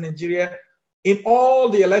cast in Nigeria in all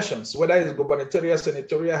the elections, whether it's gubernatorial,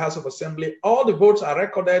 senatorial, House of Assembly, all the votes are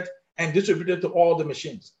recorded and distributed to all the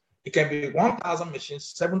machines. It can be 1,000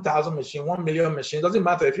 machines, 7,000 machines, 1 million machines, doesn't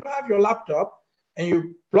matter. If you have your laptop and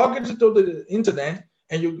you plug it into the internet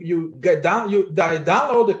and you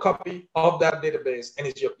download the copy of that database and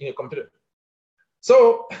it's in your computer.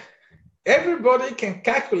 So everybody can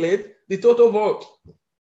calculate the total vote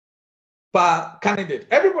per candidate.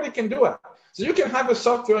 Everybody can do it. So you can have a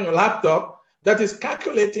software on your laptop that is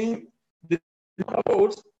calculating the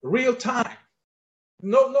votes real time.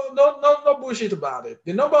 No bullshit about it.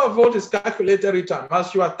 The number of votes is calculated every time.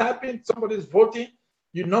 As you are typing, somebody's voting,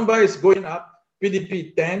 your number is going up.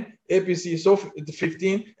 PDP 10, APC so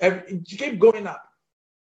 15, you keep going up.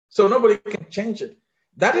 So nobody can change it.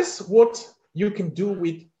 That is what you can do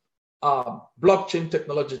with blockchain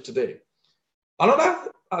technology today.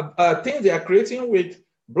 Another thing they are creating with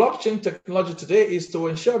blockchain technology today is to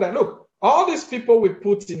ensure that, look, all these people we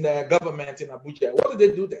put in the government in Abuja, what do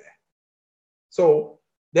they do there? So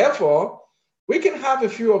therefore, we can have a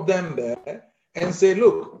few of them there and say,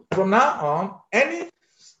 look, from now on, anything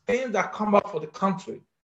that comes up for the country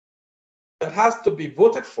that has to be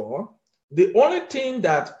voted for, the only thing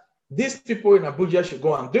that these people in Abuja should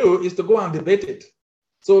go and do is to go and debate it.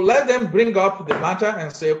 So let them bring up the matter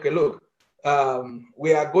and say, okay, look,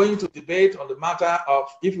 we are going to debate on the matter of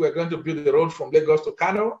if we're going to build the road from Lagos to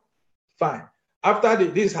Kano, fine. After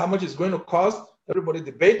this, how much it's going to cost, everybody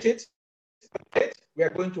debate it. We are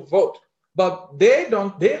going to vote. But they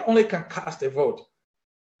only can cast a vote.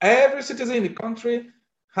 Every citizen in the country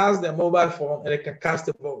has their mobile phone and they can cast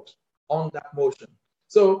a vote on that motion.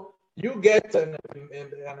 So you get an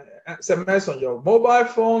SMS on your mobile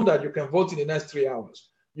phone that you can vote in the next 3 hours.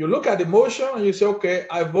 You look at the motion and you say, okay,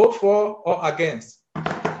 I vote for or against.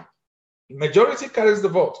 The majority carries the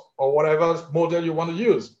vote or whatever model you want to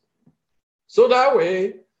use. So that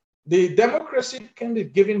way, the democracy can be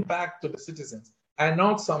given back to the citizens and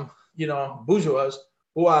not some, bourgeois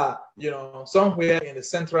who are, somewhere in the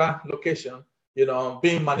central location,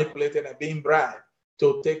 being manipulated and being bribed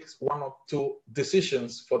to take one or two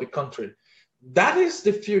decisions for the country. That is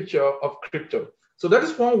the future of crypto. So that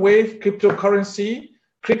is one way cryptography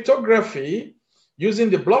using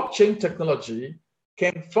the blockchain technology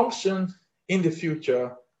can function in the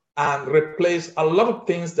future and replace a lot of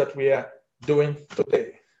things that we are doing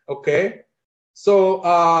today. Okay, so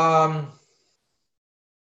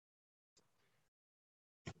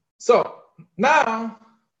now,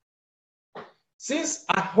 since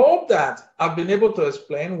I hope that I've been able to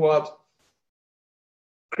explain what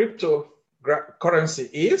cryptocurrency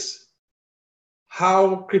is,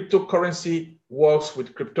 how cryptocurrency works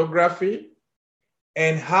with cryptography,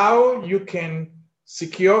 and how you can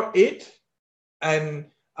secure it,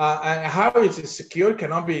 and how it is secure,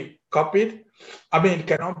 cannot be copied. It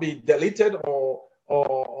cannot be deleted or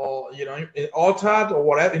altered or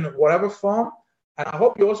whatever in whatever form. And I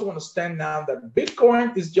hope you also understand now that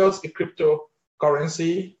Bitcoin is just a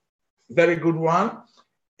cryptocurrency, very good one,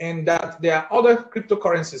 and that there are other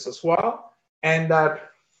cryptocurrencies as well, and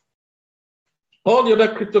that All the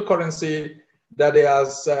other cryptocurrency that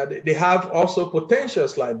they have also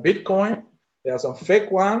potentials like Bitcoin. There are some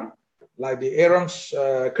fake one like the Aroms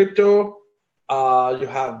crypto. You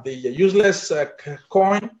have the useless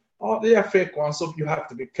coin. All they are fake ones, so you have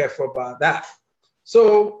to be careful about that.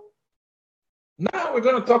 So now we're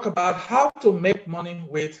going to talk about how to make money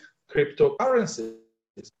with cryptocurrencies,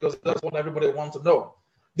 because that's what everybody wants to know.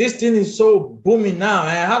 This thing is so booming now,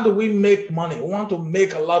 and how do we make money? We want to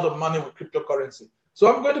make a lot of money with cryptocurrency. So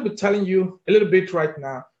I'm going to be telling you a little bit right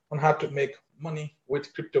now on how to make money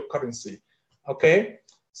with cryptocurrency. Okay,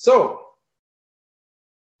 so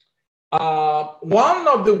one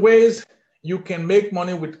of the ways you can make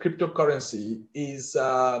money with cryptocurrency is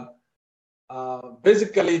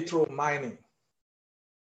basically through mining.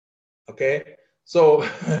 Okay, so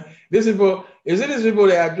these people, you see these people,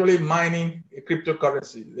 they're actually mining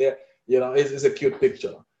cryptocurrency. They're, it's a cute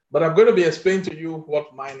picture. But I'm going to be explaining to you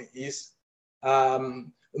what mining is.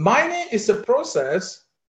 Mining is a process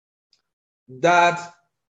that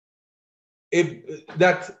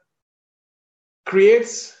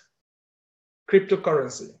creates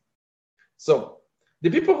cryptocurrency. So the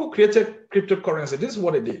people who created cryptocurrency, this is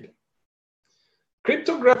what they did.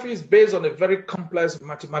 Cryptography is based on a very complex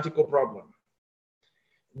mathematical problem.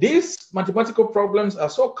 These mathematical problems are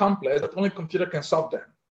so complex that only a computer can solve them.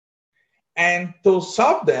 And to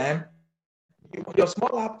solve them, your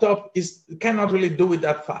small laptop cannot really do it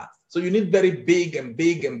that fast. So you need very big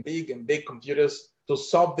computers to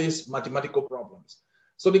solve these mathematical problems.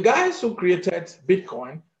 So the guys who created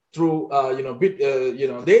Bitcoin through,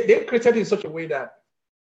 they created it in such a way that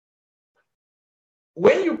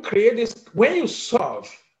when you create this, when you solve,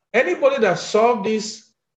 anybody that solved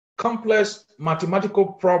this complex mathematical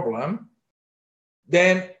problem,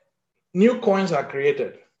 then new coins are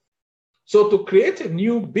created. So to create a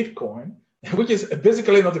new Bitcoin, which is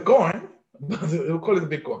basically not a coin, but we'll call it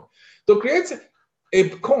Bitcoin. To create a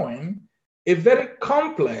coin, a very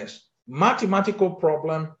complex mathematical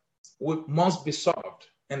problem must be solved,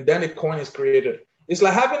 and then a coin is created. It's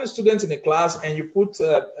like having a student in a class and you put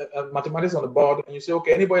mathematics on the board and you say,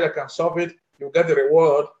 okay, anybody that can solve it, you'll get the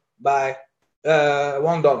reward by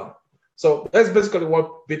 $1. So that's basically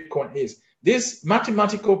what Bitcoin is. This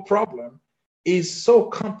mathematical problem is so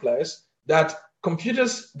complex that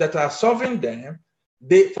computers that are solving them,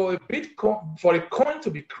 for a coin to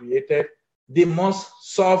be created, they must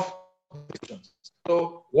solve questions.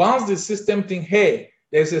 So once the system thinks, hey,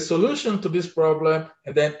 there's a solution to this problem,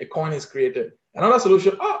 and then a coin is created. Another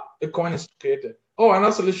solution, a coin is created.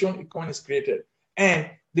 Another solution, a coin is created. And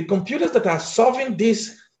the computers that are solving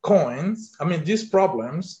these these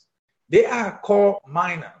problems, they are called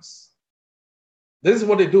miners. This is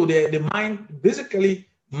what they do. They basically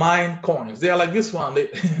mine coins. They are like this one.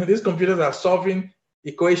 These computers are solving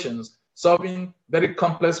equations, solving very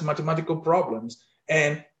complex mathematical problems,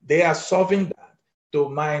 and they are solving that to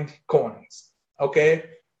mine coins. Okay.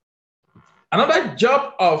 Another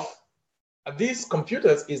job of these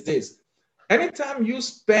computers is this. Anytime you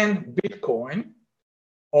spend Bitcoin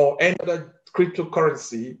or any other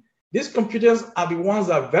cryptocurrency, these computers are the ones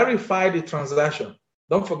that verify the transaction.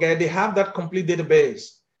 Don't forget, they have that complete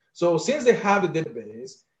database. So since they have the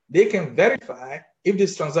database, they can verify if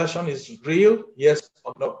this transaction is real, yes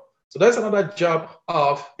or no. So that's another job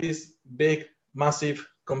of these big, massive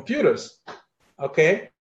computers. Okay.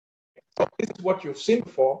 So this is what you've seen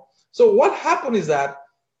before. So what happened is that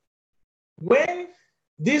when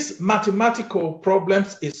this mathematical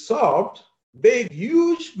problems is solved, big,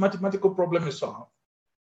 huge mathematical problem is solved,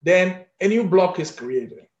 then a new block is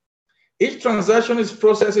created. Each transaction is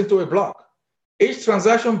processed into a block. Each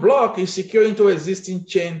transaction block is secured into an existing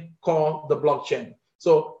chain called the blockchain.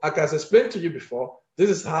 So like I explained to you before, this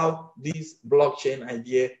is how this blockchain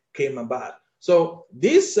idea came about. So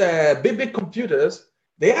these big computers,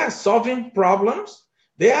 they are solving problems,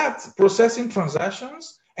 they are processing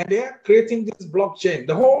transactions, and they are creating this blockchain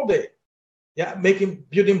the whole day. Yeah,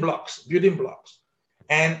 building blocks.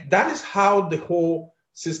 And that is how the whole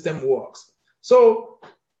system works. So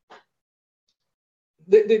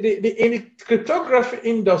in the cryptography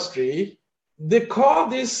industry, they call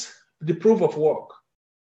this the proof of work.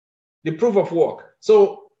 The proof of work.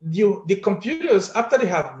 So the computers, after they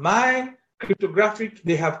have mined cryptographic,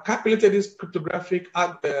 they have calculated these cryptographic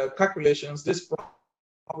calculations, this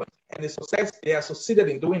problem, and they are succeeded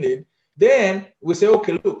in doing it. Then we say,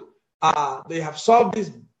 okay, look, they have solved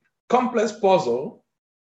this complex puzzle.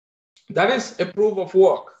 That is a proof of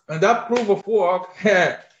work. And that proof of work,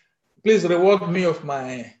 please reward me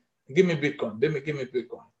give me Bitcoin. Give me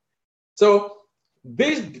Bitcoin. So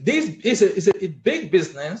this is a big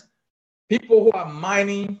business. People who are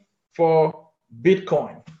mining for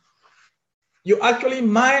Bitcoin. You actually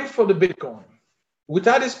mine for the Bitcoin.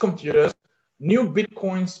 Without these computers, new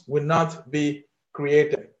Bitcoins will not be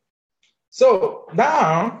created. So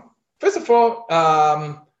now, first of all,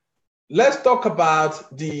 let's talk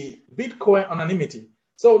about the Bitcoin anonymity.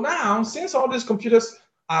 So now, since all these computers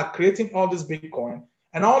are creating all this Bitcoin,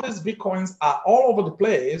 and all these Bitcoins are all over the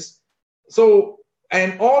place, so,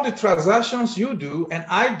 and all the transactions you do and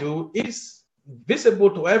I do is visible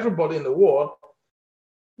to everybody in the world.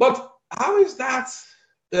 But how is that?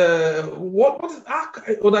 What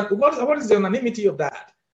is the anonymity of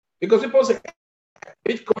that? Because people say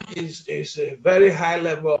Bitcoin is a very high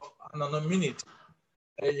level of anonymity,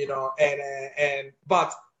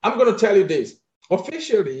 but I'm going to tell you this.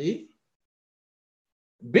 Officially,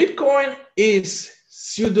 Bitcoin is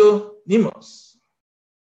pseudonymous.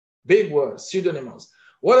 Big word, pseudonymous.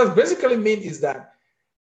 What it basically means is that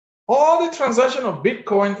all the transaction of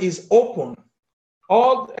Bitcoin is open.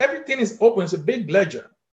 Everything is open. It's a big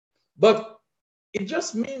ledger. But it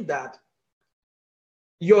just means that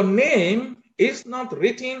your name is not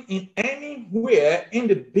written in anywhere in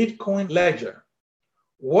the Bitcoin ledger.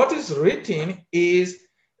 What is written is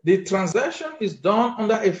the transaction is done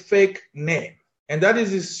under a fake name, and that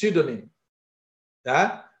is a pseudonym.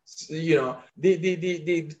 The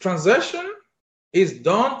transaction is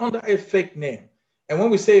done under a fake name. And when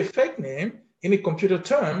we say a fake name, in the computer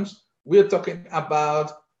terms, we're talking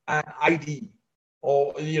about an ID,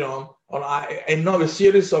 or another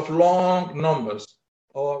series of long numbers,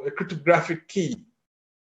 or a cryptographic key.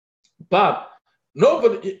 But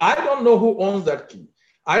I don't know who owns that key.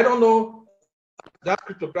 I don't know that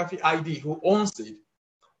cryptographic ID, who owns it.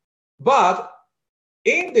 But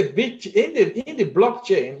in the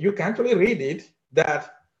blockchain, you can actually read it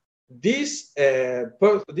that this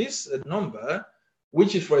number,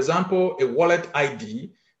 which is, for example, a wallet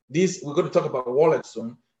ID. We're going to talk about wallet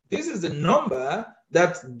soon. This is the number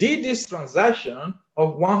that did this transaction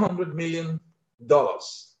of $100 million.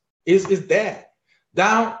 Is there.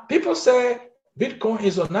 Now, people say Bitcoin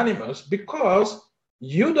is anonymous because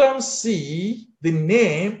you don't see the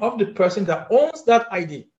name of the person that owns that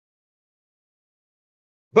ID.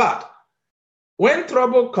 But when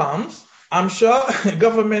trouble comes, I'm sure the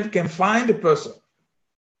government can find the person.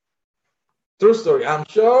 True story. I'm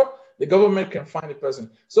sure the government can find the person.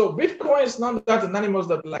 So Bitcoin is not that anonymous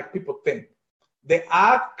that like people think. There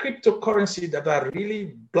are cryptocurrency that are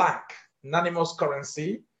really black, anonymous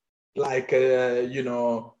currency, like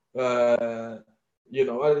Numero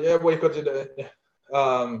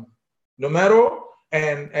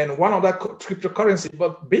and one other cryptocurrency,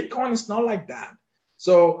 but Bitcoin is not like that.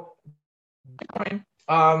 So Bitcoin,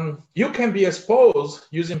 you can be exposed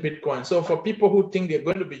using Bitcoin. So for people who think they're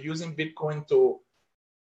going to be using Bitcoin to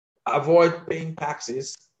avoid paying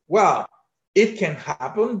taxes, well, it can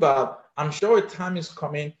happen, but I'm sure a time is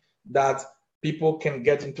coming that people can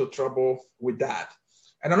get into trouble with that.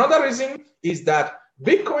 And another reason is that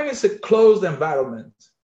Bitcoin is a closed environment.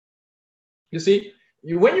 You see,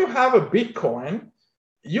 when you have a Bitcoin,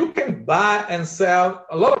 you can buy and sell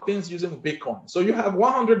a lot of things using Bitcoin. So you have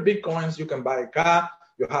 100 Bitcoins, you can buy a car.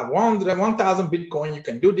 You have 1,000 Bitcoin, you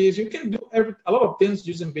can do this. You can do a lot of things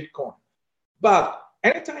using Bitcoin. But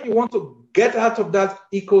anytime you want to get out of that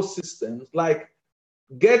ecosystem, like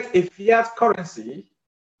get a fiat currency,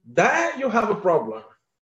 then you have a problem.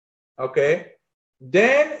 Okay?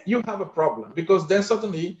 Then you have a problem, because then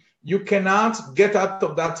suddenly you cannot get out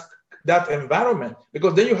of that environment,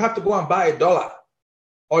 because then you have to go and buy $1,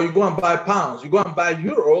 or you go and buy pounds, you go and buy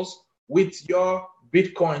euros with your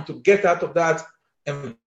Bitcoin to get out of that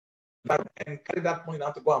environment and carry that money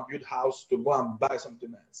now to go and build a house, to go and buy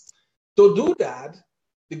something else. To do that,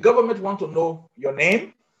 the government wants to know your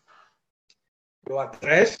name, your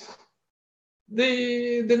address,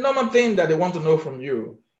 the normal thing that they want to know from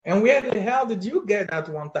you. And where the hell did you get that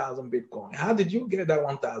 1,000 Bitcoin? How did you get that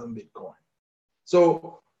 1,000 Bitcoin?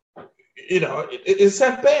 So, it's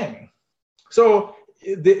a thing. So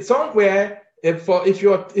somewhere, if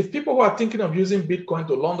people who are thinking of using Bitcoin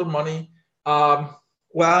to launder money,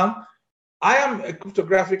 well, I am a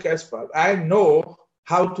cryptographic expert. I know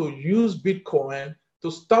how to use Bitcoin to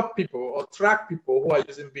stop people or track people who are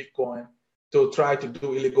using Bitcoin to try to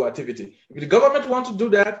do illegal activity. If the government wants to do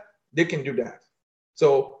that, they can do that.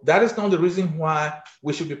 So that is not the reason why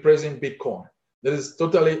we should be praising Bitcoin. That is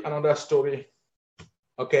totally another story.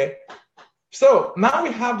 Okay. So now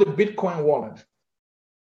we have the Bitcoin wallet.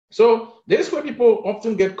 So this is where people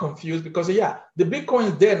often get confused, because the Bitcoin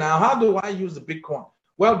is there now. How do I use the Bitcoin?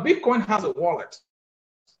 Well, Bitcoin has a wallet.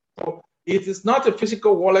 So it is not a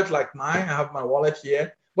physical wallet like mine. I have my wallet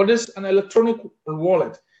here, but it's an electronic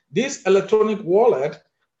wallet. This electronic wallet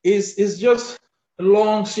is just a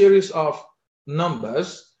long series of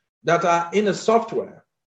numbers that are in a software.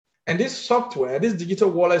 And this software, this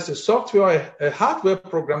digital wallet is a software, a hardware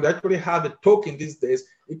program that actually has a token these days.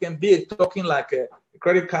 It can be a token like a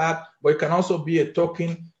credit card, but it can also be a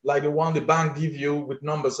token like the one the bank give you with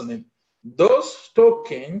numbers on it. Those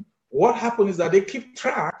tokens, what happens is that they keep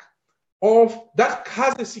track of that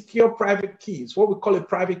has a secure private key. It's what we call a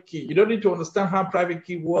private key. You don't need to understand how private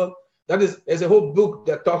key works. There's a whole book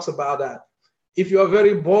that talks about that. If you are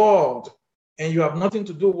very bored and you have nothing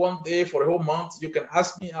to do one day for a whole month, you can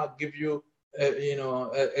ask me. I'll give you,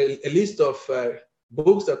 a list of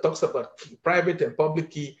books that talks about private and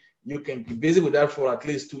public key. You can be busy with that for at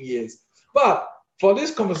least 2 years. But for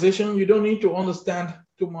this conversation, you don't need to understand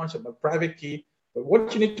too much about private key. But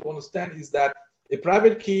what you need to understand is that a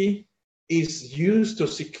private key is used to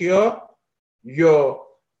secure your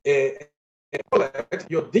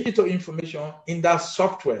your digital information in that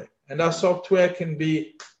software. And that software can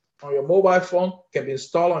be on your mobile phone, can be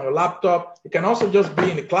installed on your laptop. It can also just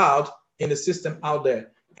be in the cloud, in the system out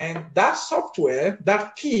there. And that software,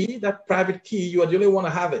 that key, that private key, you are the only one to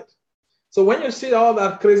have it. So when you see all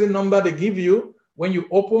that crazy number they give you, when you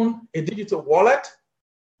open a digital wallet,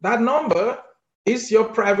 that number is your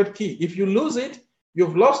private key. If you lose it,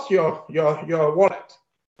 you've lost your wallet.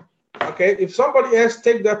 Okay, if somebody else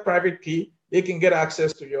take that private key, they can get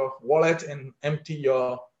access to your wallet and empty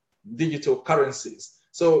your digital currencies.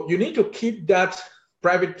 So you need to keep that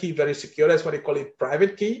private key very secure. That's why they call it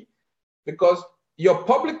private key, because your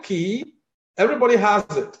public key, everybody has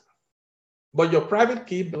it, but your private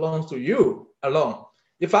key belongs to you alone.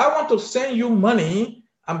 If I want to send you money,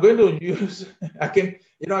 I'm going to use, I'm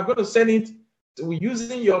going to send it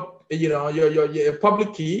using your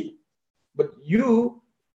public key, but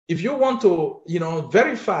if you want to,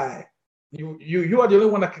 verify, you are the only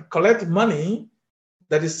one that can collect money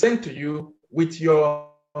that is sent to you with your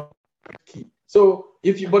key. So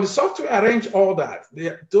but the software arrange all that.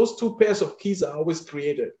 Those two pairs of keys are always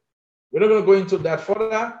created. We're not going to go into that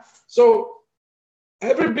further. So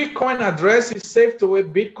every Bitcoin address is saved to a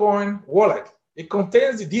Bitcoin wallet. It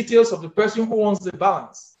contains the details of the person who owns the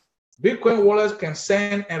balance. Bitcoin wallets can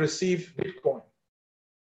send and receive Bitcoin.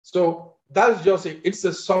 So that's just it. It's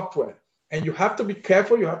a software. And you have to be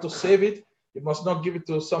careful. You have to save it. You must not give it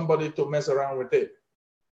to somebody to mess around with it.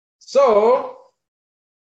 So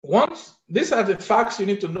these are the facts you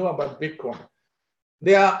need to know about Bitcoin.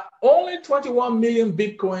 There are only 21 million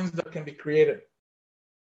Bitcoins that can be created.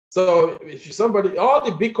 So all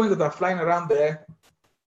the Bitcoins that are flying around there,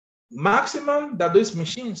 maximum that these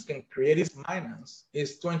machines can create, these miners,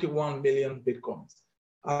 is 21 million Bitcoins.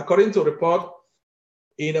 According to a report,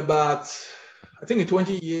 in about, I think in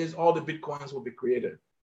 20 years, all the Bitcoins will be created.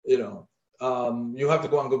 You have to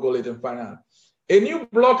go and Google it and find out. A new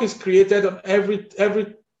block is created on every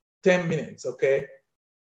 10 minutes, okay?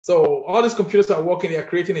 So all these computers are working, they are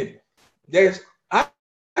creating it. There's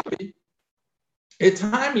actually a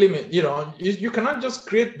time limit, you cannot just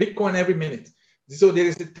create Bitcoin every minute. So there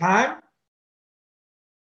is a time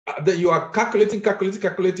that you are calculating that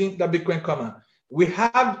Bitcoin comma. We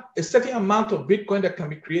have a certain amount of Bitcoin that can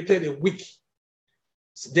be created a week.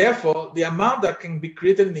 So therefore, the amount that can be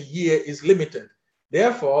created in a year is limited.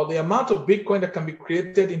 Therefore, the amount of Bitcoin that can be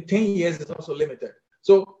created in 10 years is also limited.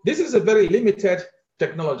 So this is a very limited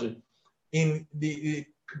technology when we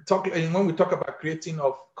talk about creating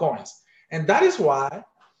of coins. And that is why,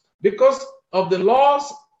 because of the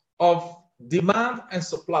laws of demand and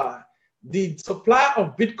supply, the supply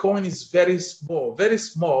of Bitcoin is very small,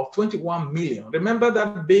 21 million. Remember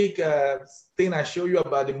that big thing I showed you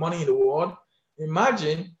about the money in the world?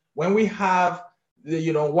 Imagine when we have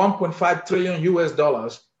 1.5 trillion US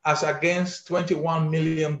dollars as against 21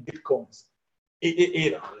 million Bitcoins.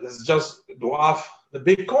 It's just dwarf the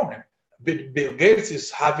Bitcoin. Bill Gates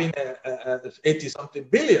is having 80-something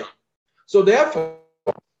billion. So therefore,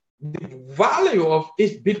 the value of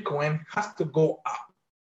each Bitcoin has to go up.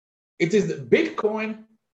 It is Bitcoin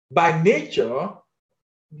by nature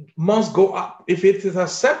must go up. If it is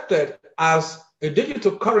accepted as a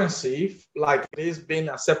digital currency, like it is being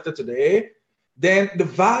accepted today, then the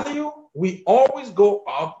value will always go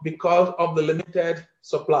up because of the limited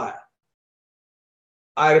supply.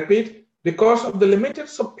 I repeat, because of the limited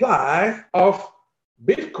supply of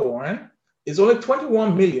Bitcoin is only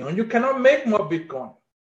 21 million, you cannot make more Bitcoin.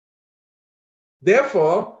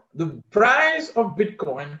 Therefore, the price of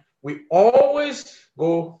Bitcoin will always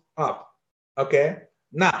go up. Okay?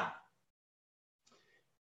 Now,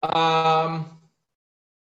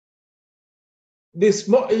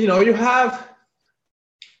 you have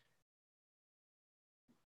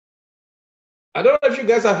I don't know if you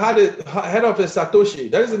guys have heard of a Satoshi.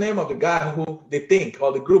 That is the name of the guy who they think,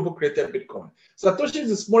 or the group who created Bitcoin. Satoshi is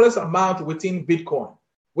the smallest amount within Bitcoin,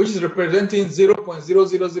 which is representing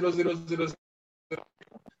 0.00000.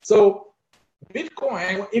 So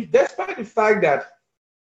Bitcoin, if despite the fact that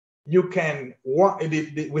you can,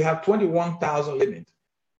 we have 21,000 limit,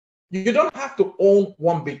 you don't have to own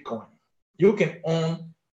one Bitcoin. You can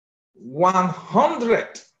own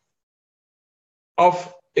 100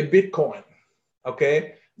 of a Bitcoin.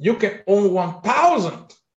 Okay, you can own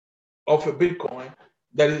 1,000 of a Bitcoin.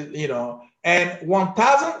 That is, and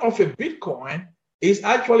 1,000 of a Bitcoin is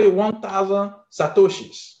actually 1,000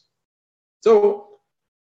 Satoshis. So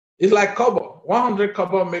it's like kobo. 100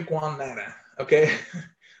 kobo make 1 naira. Okay,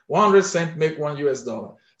 100 cents make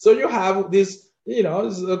 $1. So you have this,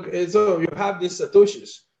 so you have these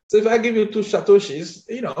Satoshis. So if I give you 2 Satoshis,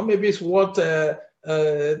 maybe it's worth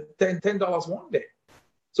 $10 one day.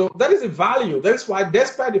 So that is the value. That's why,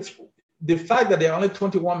 despite the fact that there are only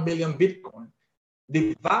 21 million Bitcoin,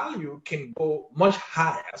 the value can go much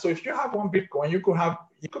higher. So if you have 1 Bitcoin, it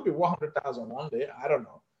could be 100,000 one day. I don't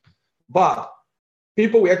know. But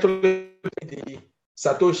people will actually pay the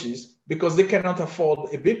Satoshis because they cannot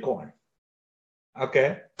afford a Bitcoin.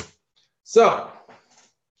 Okay. So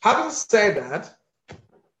having said that,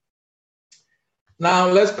 now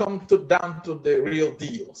let's come down to the real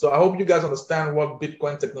deal. So I hope you guys understand what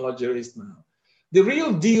Bitcoin technology is now. The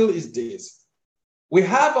real deal is this. We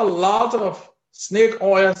have a lot of snake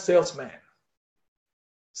oil salesmen.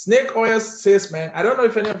 Snake oil salesmen, I don't know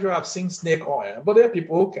if any of you have seen snake oil, but there are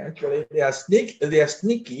people who can actually, they are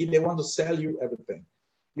sneaky, they want to sell you everything.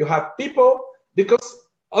 You have people, because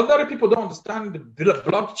other people don't understand the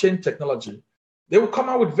blockchain technology. They will come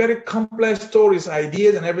out with very complex stories,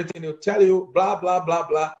 ideas, and everything. They'll tell you blah, blah, blah,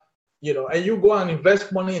 blah, and you go and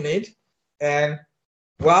invest money in it. And,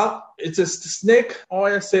 well, it's a snake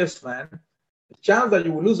oil salesman. The chance that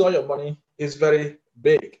you will lose all your money is very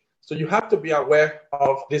big. So you have to be aware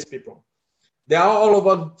of these people. They are all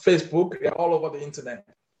over Facebook. They are all over the internet.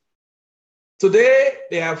 Today,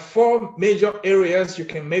 there are 4 major areas you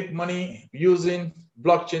can make money using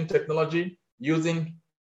blockchain technology, using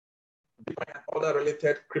Bitcoin and other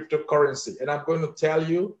related cryptocurrency. And I'm going to tell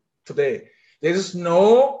you today, there is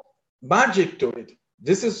no magic to it.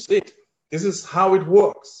 This is it. This is how it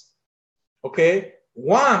works. Okay.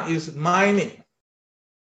 One is mining.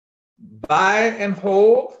 Buy and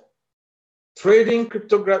hold, trading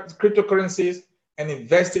cryptocurrencies, and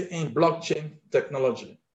investing in blockchain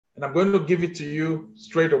technology. And I'm going to give it to you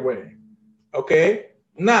straight away. Okay.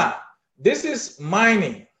 Now, this is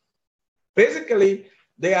mining. Basically,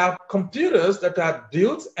 they are computers that are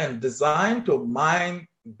built and designed to mine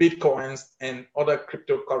Bitcoins and other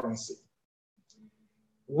cryptocurrency.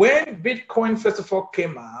 When Bitcoin first of all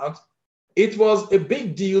came out, it was a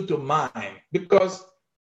big deal to mine because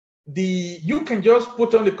you can just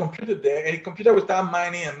put on the computer there and the computer will start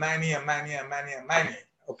mining and mining and mining and mining and mining.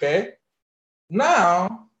 Okay.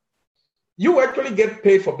 Now, you actually get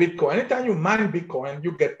paid for Bitcoin. Anytime you mine Bitcoin,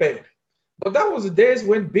 you get paid. But that was the days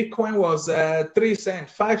when Bitcoin was 3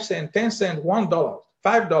 cents, 5 cents, 10 cents, $1,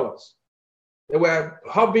 $5. There were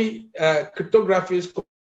hobby cryptographers,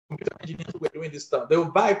 computer engineers who were doing this stuff. They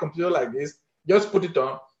would buy a computer like this, just put it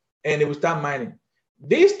on, and they would start mining.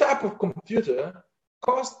 This type of computer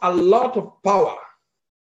costs a lot of power.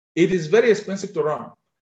 It is very expensive to run.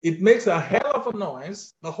 It makes a hell of a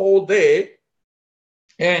noise the whole day.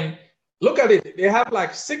 And look at it. They have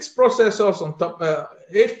like 6 processors on top,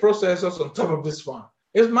 8 processors on top of this one.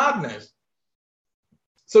 It's madness.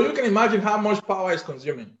 So you can imagine how much power it's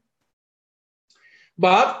consuming.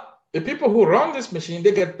 But the people who run this machine,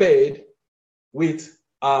 they get paid with,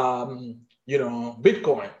 Bitcoin.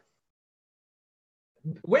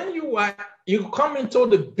 When you come into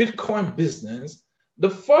the Bitcoin business, the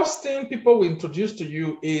first thing people will introduce to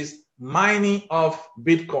you is mining of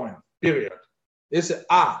Bitcoin, period. They say,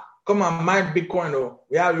 come and mine Bitcoin, or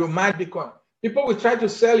you mine Bitcoin. People will try to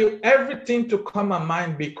sell you everything to come and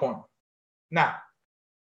mine Bitcoin. Now,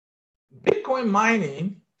 Bitcoin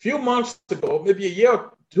mining, a few months ago, maybe a year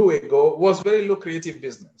or 2 ago, was very lucrative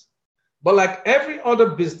business. But like every other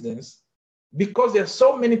business, because there are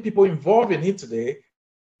so many people involved in it today,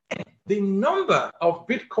 the number of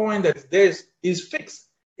Bitcoin that is there is fixed.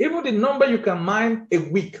 Even the number you can mine a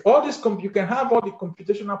week, you can have all the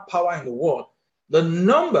computational power in the world. The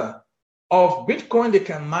number of Bitcoin they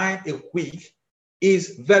can mine a week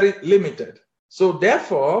is very limited. So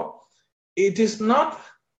therefore, it is not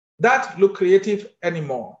that lucrative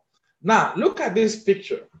anymore. Now, look at this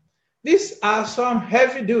picture. These are some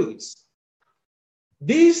heavy dudes.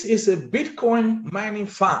 This is a Bitcoin mining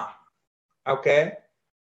farm. Okay,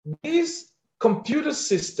 this computer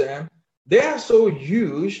system, they are so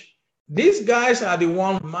huge. These guys are the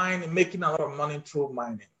ones making a lot of money through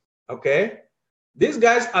mining. Okay, these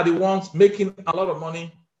guys are the ones making a lot of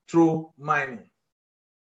money through mining.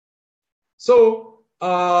 So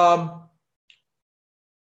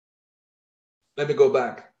let me go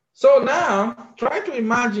back. So now try to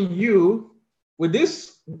imagine you with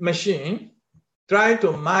this machine trying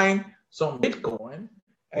to mine some Bitcoin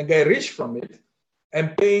and get rich from it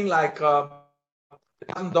and paying like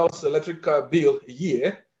 $1,000 electric bill a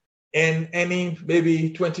year and earning maybe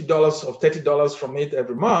 $20 or $30 from it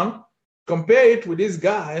every month. Compare it with these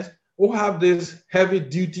guys who have this heavy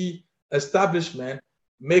duty establishment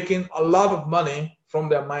making a lot of money from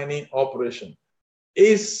their mining operation.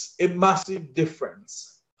 Is a massive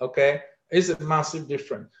difference. Okay, it's a massive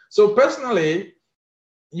difference. So personally,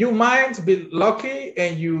 you might be lucky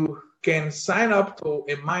and you can sign up to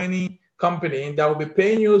a mining company that will be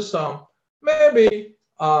paying you some, maybe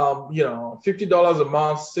 $50 a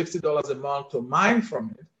month, $60 a month to mine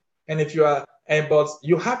from it. And if you are, but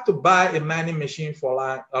you have to buy a mining machine for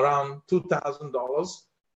like around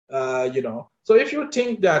 $2,000. So if you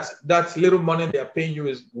think that that little money they're paying you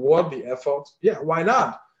is worth the effort, yeah, why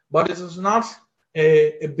not? But it is not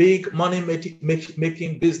a big money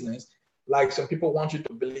making business like some people want you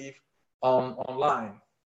to believe online.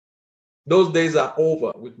 Those days are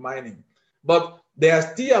over with mining. But there are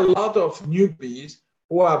still a lot of newbies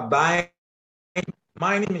who are buying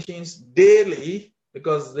mining machines daily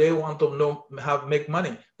because they want to make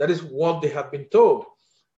money. That is what they have been told.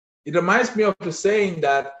 It reminds me of the saying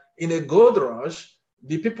that in a gold rush,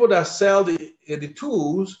 the people that sell the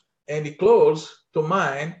tools and the clothes to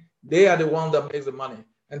mine, they are the ones that make the money.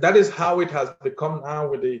 And that is how it has become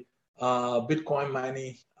now with the Bitcoin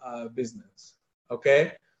mining business.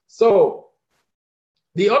 Okay, so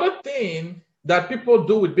the other thing that people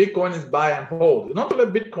do with Bitcoin is buy and hold. Not only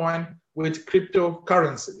Bitcoin, with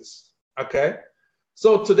cryptocurrencies. Okay,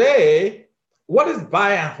 so today, what is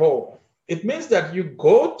buy and hold? It means that you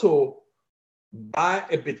go to buy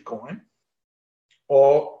a Bitcoin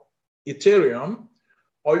or Ethereum,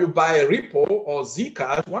 or you buy a Ripple or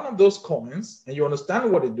Zcash, one of those coins, and you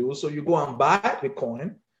understand what it do. So you go and buy the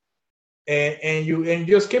coin, and you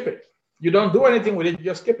just keep it. You don't do anything with it, you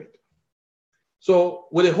just keep it. So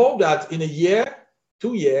with the hope that in a year,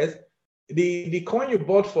 2 years, the coin you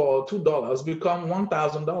bought for $2 become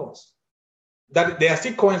 $1,000. That there are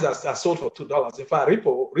still coins that are sold for $2. In fact,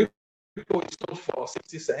 Ripple is sold for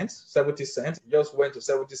 60 cents, 70 cents. It just went to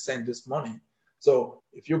 70 cents this morning. So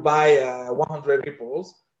if you buy 100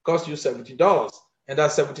 Ripples, cost you $70. And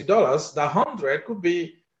that $70, that 100 could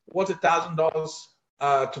be worth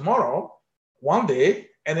 $1,000 tomorrow, one day,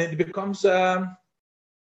 and it becomes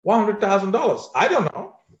 $100,000. I don't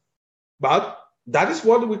know, but that is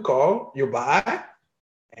what we call you buy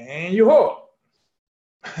and you hold.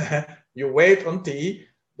 You wait until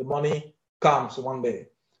the money comes one day.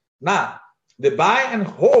 Now, the buy and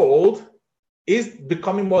hold is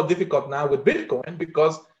becoming more difficult now with Bitcoin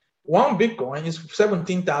because one Bitcoin is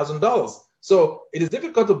 $17,000. So it is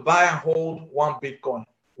difficult to buy and hold one Bitcoin.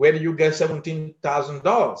 Where do you get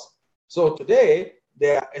 $17,000? So today,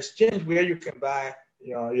 there are exchanges where you can buy,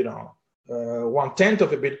 1/10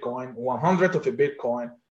 of a Bitcoin, 100th of a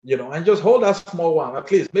Bitcoin, and just hold that small one.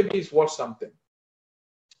 At least maybe it's worth something.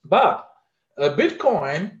 But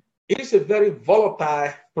Bitcoin is a very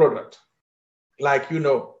volatile product. Like,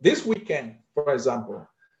 this weekend, for example,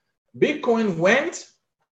 Bitcoin went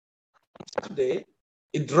on Saturday,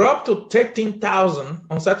 it dropped to 13,000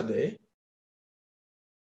 on Saturday.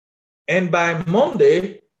 And by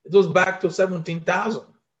Monday, it was back to 17,000.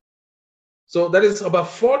 So that is about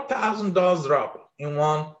 $4,000 drop in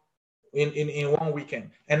one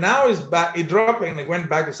weekend. And now it's back, it dropped and it went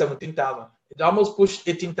back to 17,000. It almost pushed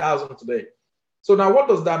 18,000 today. So now what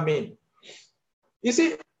does that mean? You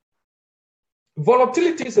see,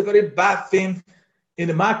 volatility is a very bad thing in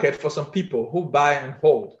the market for some people who buy and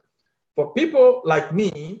hold. For people like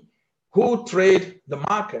me who trade the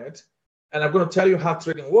market, and I'm going to tell you how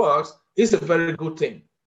trading works, it's a very good thing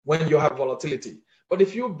when you have volatility. But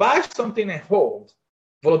if you buy something and hold,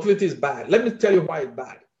 volatility is bad. Let me tell you why it's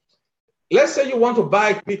bad. Let's say you want to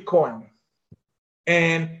buy Bitcoin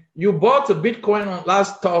and you bought a Bitcoin on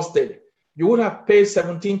last Thursday. You would have paid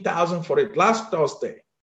 17,000 for it last Thursday.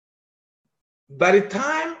 By the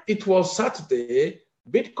time it was Saturday,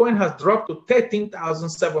 Bitcoin has dropped to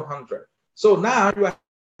 13,700. So now you have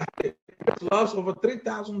lost over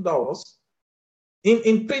 $3,000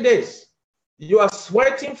 in 3 days. You are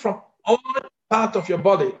sweating from all part of your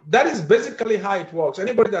body. That is basically how it works.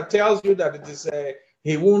 Anybody that tells you that it is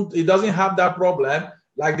He doesn't have that problem.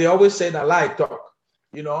 Like they always say, that lie talk,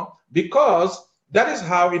 because that is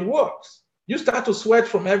how it works. You start to sweat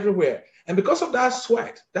from everywhere. And because of that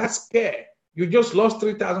sweat, that scare, you just lost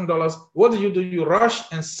 $3,000. What do? You rush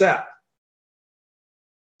and sell.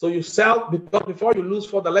 So you sell because before you lose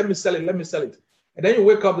further, let me sell it. And then you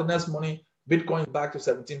wake up the next morning, Bitcoin back to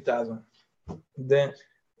 17,000. Then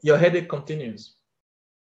your headache continues.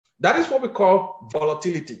 That is what we call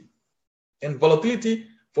volatility. And volatility,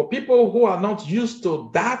 for people who are not used to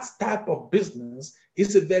that type of business,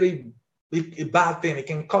 is a very bad thing. It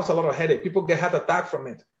can cause a lot of headache. People get heart attack from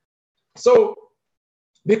it. So,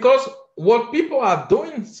 because what people are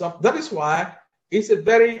doing, that is why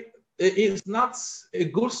it's not a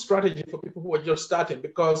good strategy for people who are just starting,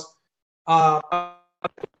 because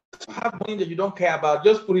have money that you don't care about,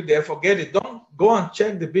 just put it there, forget it. Don't go and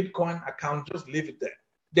check the Bitcoin account, just leave it there.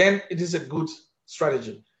 Then it is a good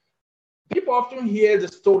strategy. People often hear the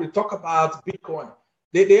story, talk about Bitcoin.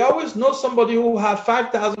 They always know somebody who had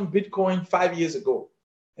 5,000 Bitcoin 5 years ago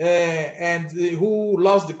and who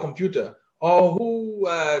lost the computer, or who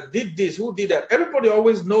did this, who did that. Everybody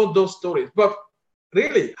always knows those stories. But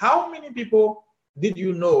really, how many people did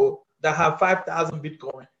you know that have 5,000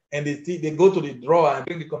 Bitcoin and they go to the drawer and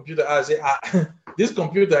bring the computer out and say, this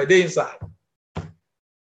computer, they inside? It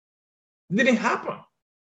didn't happen.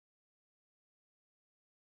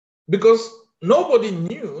 Because nobody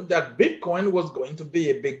knew that Bitcoin was going to be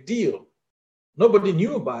a big deal. Nobody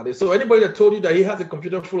knew about it. So anybody that told you that he has a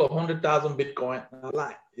computer full of 100,000 Bitcoin, a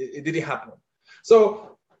lie. It didn't happen.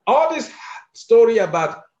 So all this story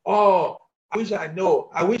about, I wish I know,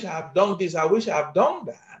 I wish I have done this, I wish I have done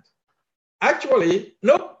that. Actually,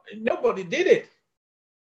 nobody did it.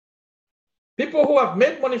 People who have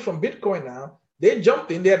made money from Bitcoin now, they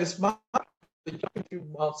jumped in. They are smart. They jumped a few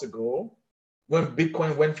months ago when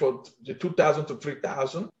Bitcoin went from 2,000 to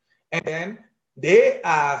 3,000, and then they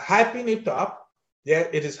are hyping it up. Yeah,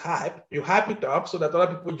 it is hype. You hype it up so that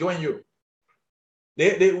other people join you.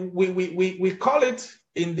 We call it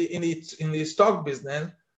in the stock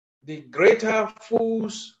business the greater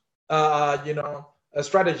fool's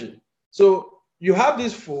strategy. So you have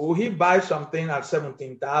this fool. He buys something at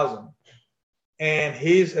 17,000, and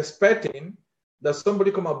he's expecting that somebody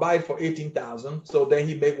come and buy it for 18,000. So then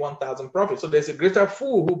he make 1,000 profit. So there's a greater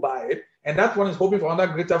fool who buy it, and that one is hoping for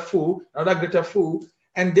another greater fool,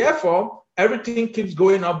 and therefore everything keeps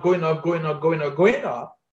going up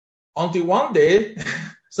until one day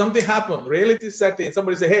something happened. Reality set in.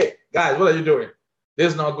 Somebody say, "Hey guys, what are you doing?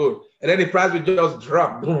 This is not good." And then the price will just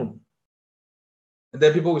drop, boom, and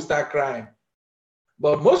then people will start crying.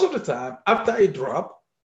 But most of the time, after it drops,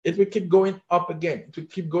 it will keep going up again. It will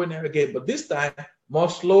keep going up again. But this time, more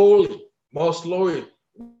slowly,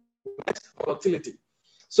 less volatility.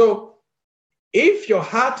 So if your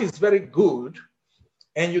heart is very good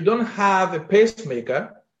and you don't have a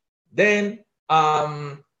pacemaker, then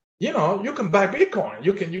you can buy Bitcoin.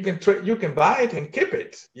 You can buy it and keep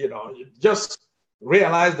it. You just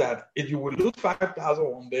realize that if you will lose 5,000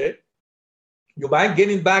 one day, you might gain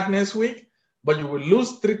it back next week, but you will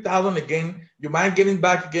lose 3,000 again. You might get it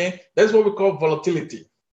back again. That's what we call volatility.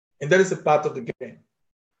 And that is a part of the game.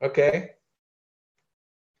 Okay?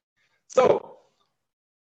 So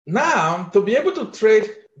now, to be able to trade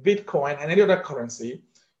Bitcoin and any other currency,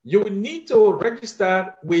 you will need to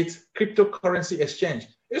register with cryptocurrency exchange.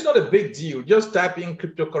 It's not a big deal. Just type in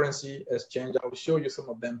cryptocurrency exchange. I will show you some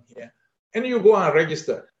of them here. And you go and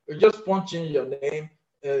register. You just punch in your name,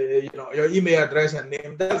 your email address and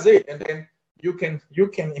name. That's it. And then you can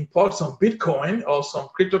import some Bitcoin or some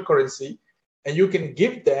cryptocurrency, and you can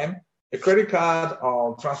give them a credit card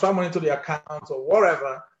or transfer money to the account or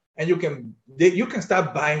whatever, and you can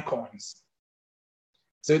start buying coins.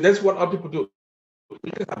 So that's what other people do.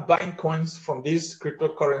 You can start buying coins from this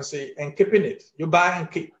cryptocurrency and keeping it. You buy and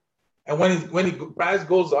keep. And when the price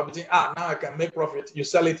goes up, you think, now I can make profit. You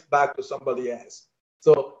sell it back to somebody else.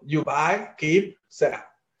 So you buy, keep, sell.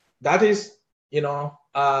 That is,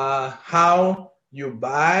 how you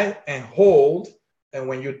buy and hold. And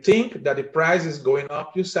when you think that the price is going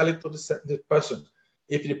up, you sell it to the person.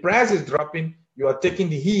 If the price is dropping, you are taking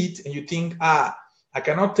the heat and you think, I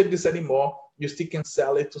cannot take this anymore. You still can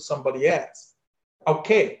sell it to somebody else.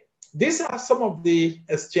 Okay, these are some of the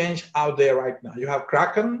exchange out there right now. You have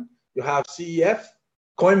Kraken, you have CEF,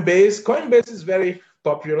 Coinbase. Coinbase is very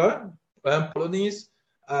popular. Polonie's,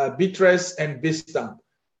 Bittrex, and Bitstamp.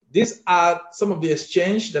 These are some of the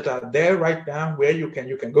exchange that are there right now where you can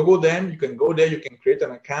Google them. You can go there, you can create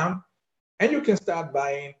an account, and you can start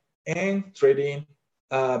buying and trading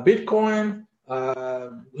Bitcoin.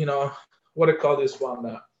 What do you call this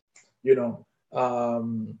one?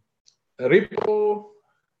 Ripple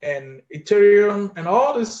and Ethereum and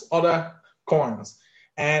all these other coins.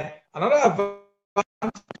 And another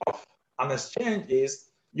advantage of an exchange is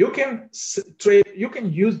you can trade, you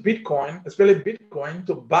can use Bitcoin, especially Bitcoin,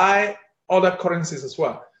 to buy other currencies as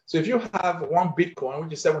well. So if you have one Bitcoin,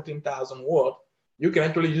 which is 17,000 worth, you can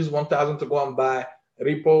actually use 1,000 to go and buy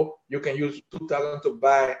Ripple. You can use 2,000 to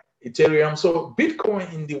buy Ethereum. So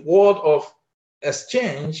Bitcoin in the world of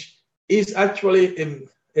exchange is actually a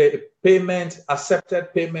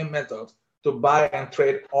accepted payment method to buy and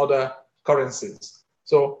trade other currencies.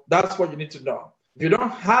 So that's what you need to know. If you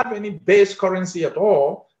don't have any base currency at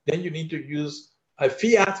all, then you need to use a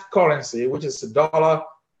fiat currency, which is $1,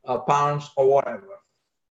 pounds, or whatever.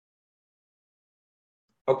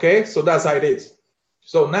 Okay, so that's how it is.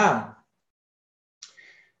 So now,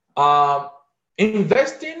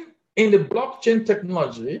 investing in the blockchain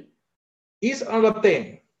technology is another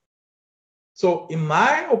thing. So in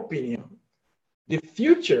my opinion, the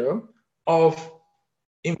future of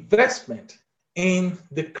investment in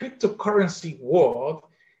the cryptocurrency world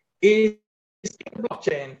is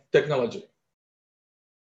blockchain technology.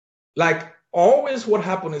 Like always what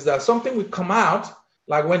happened is that something will come out,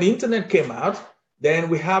 like when the internet came out, then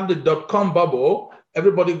we have the dot-com bubble,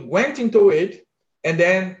 everybody went into it, and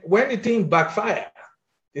then when the thing backfired,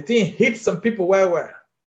 the thing hit some people where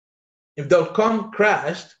if dot-com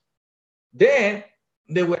crashed, then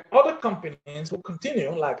there were other companies who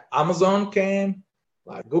continue, like Amazon came,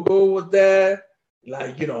 like Google was there,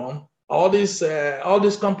 like, you know, all these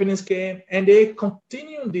companies came and they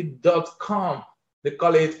continued the .com, they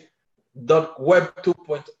call it .web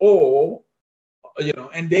 2.0, you know,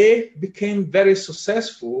 and they became very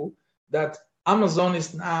successful that Amazon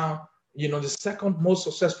is now, you know, the second most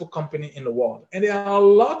successful company in the world. And there are a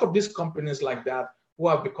lot of these companies like that who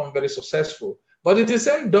have become very successful. But it is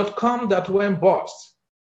in .com that went bust,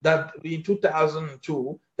 that in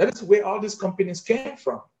 2002, that is where all these companies came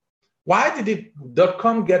from. Why did it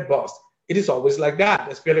 .com get bust? It is always like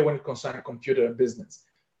that, especially when it concerns computer and business.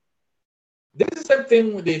 This is the same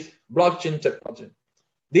thing with the blockchain technology.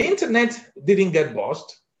 The internet didn't get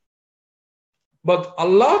bust, but a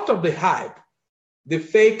lot of the hype, the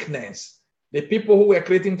fakeness, the people who were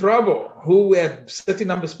creating trouble, who were setting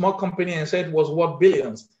up a small company and said it was worth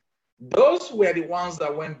billions, those were the ones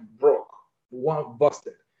that went broke,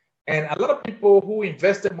 busted. And a lot of people who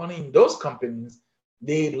invested money in those companies,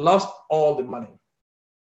 they lost all the money.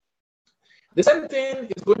 The same thing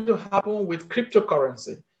is going to happen with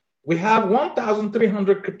cryptocurrency. We have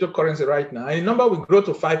 1,300 cryptocurrency right now, and the number will grow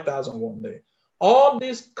to 5,000 one day. All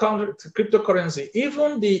this cryptocurrency,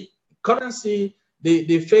 even the currency,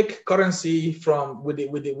 the fake currency from with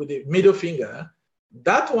the middle finger,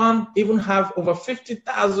 that one even have over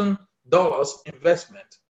 $50,000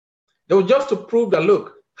 investment. They were just to prove that,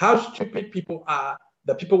 look, how stupid people are,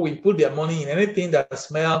 that people will put their money in anything that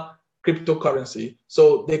smell cryptocurrency.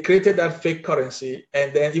 So they created that fake currency,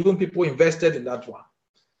 and then even people invested in that one.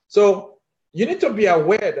 So you need to be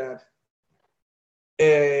aware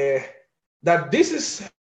that that this is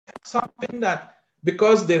something that,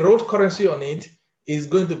 because they wrote currency on it, is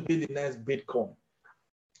going to be the next Bitcoin.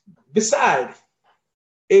 Besides,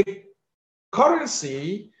 a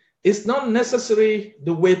currency is not necessarily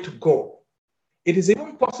the way to go. It is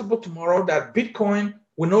even possible tomorrow that Bitcoin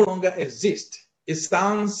will no longer exist. It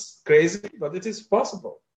sounds crazy, but it is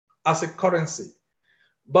possible as a currency.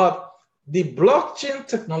 But the blockchain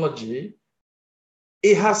technology,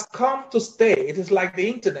 it has come to stay. It is like the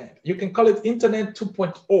internet. You can call it Internet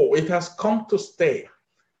 2.0. It has come to stay.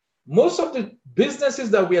 Most of the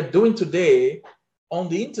businesses that we are doing today on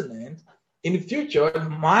the internet, in the future,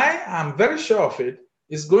 I'm very sure of it,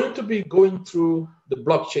 is going to be going through the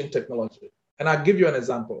blockchain technology. And I'll give you an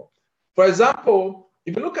example. For example,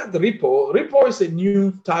 if you look at the Ripple is a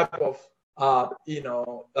new type of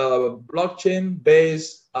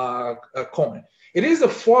blockchain-based coin. It is the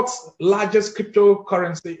fourth largest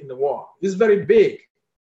cryptocurrency in the world. It's very big.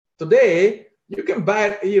 Today, you can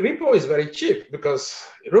buy Ripple is very cheap because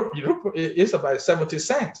Ripple is about 70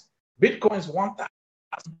 cents. Bitcoin is 1,000.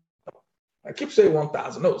 I keep saying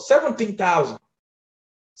 1,000. No, 17,000.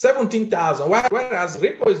 17,000. Whereas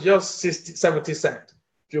Ripple is just 70 cents.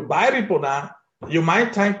 If you buy Ripple now, you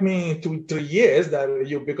might thank me in 2-3 years that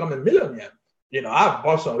you become a millionaire. You know, I've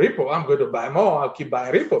bought some Ripple. I'm going to buy more. I'll keep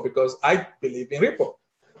buying Ripple because I believe in Ripple.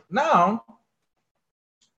 Now,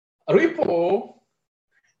 Ripple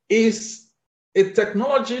is a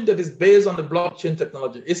technology that is based on the blockchain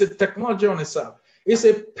technology. It's a technology on itself. It's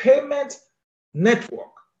a payment network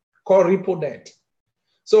called RippleNet.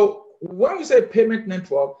 So when we say payment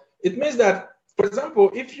network, it means that For example,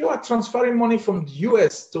 if you are transferring money from the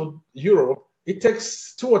US to Europe, it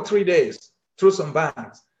takes 2 or 3 days through some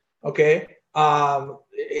banks. Okay,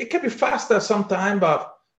 it can be faster sometimes,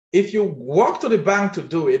 but if you walk to the bank to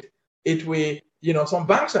do it, it will, some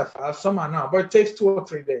banks are fast, some are not, but it takes 2 or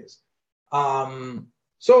 3 days.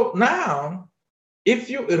 So now,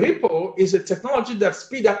 Repo is a technology that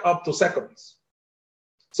speeds that up to seconds.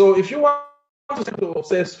 So if you want to send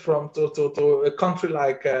access to a country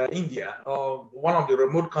like India or one of the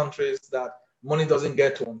remote countries that money doesn't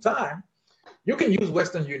get to on time, you can use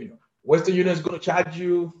Western Union. Western Union is going to charge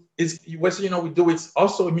you. Western Union will do it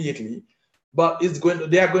also immediately, but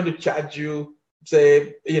they are going to charge you,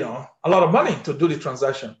 say, a lot of money to do the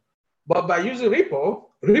transaction. But by using Repo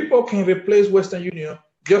can replace Western Union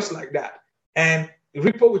just like that. And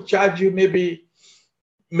Repo will charge you maybe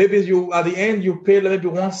you at the end you pay maybe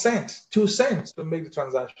 1 cent, 2 cents to make the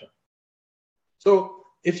transaction. So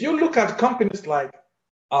if you look at companies like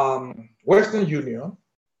Western Union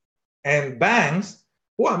and banks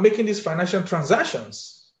who are making these financial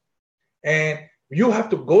transactions, and you have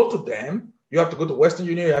to go to them, you have to go to Western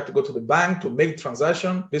Union, you have to go to the bank to make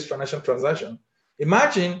this financial transaction.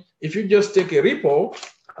 Imagine if you just take a Repo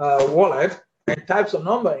wallet and type some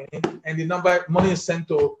number in it, and the money is sent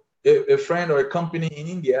to a friend or a company in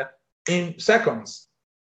India in seconds.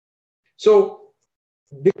 So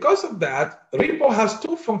because of that, Repo has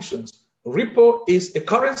 2 functions. Repo is a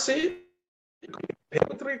currency, you can pay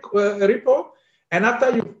with Repo, and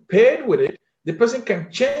after you've paid with it, the person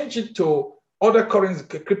can change it to other currencies,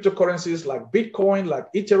 cryptocurrencies like Bitcoin,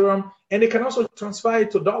 like Ethereum, and they can also transfer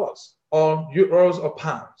it to dollars or euros or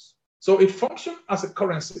pounds. So it functions as a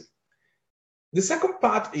currency. The second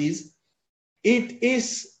part is it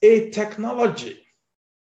is a technology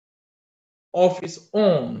of its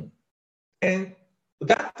own. And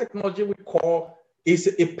that technology we call is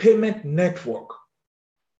a payment network.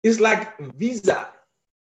 It's like Visa.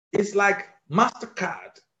 It's like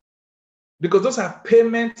MasterCard. Because those are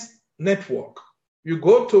payment network. You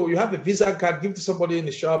have a Visa card, give to somebody in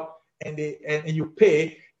the shop, and you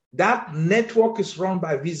pay. That network is run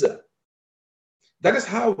by Visa. That is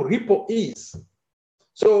how Repo is.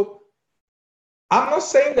 So I'm not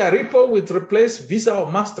saying that Repo will replace Visa or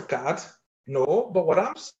MasterCard. No, but what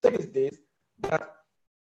I'm saying is this, that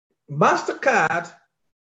MasterCard,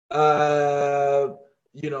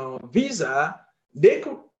 Visa, they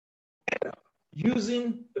could end up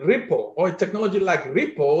using Repo or a technology like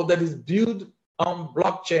Repo that is built on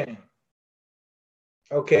blockchain.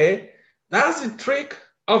 Okay, that's the trick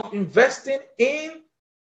of investing in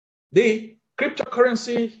the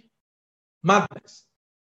cryptocurrency madness.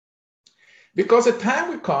 Because the time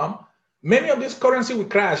will come, many of these currency will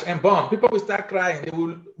crash and burn. People will start crying. They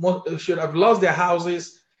should have lost their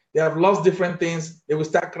houses. They have lost different things. They will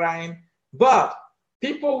start crying. But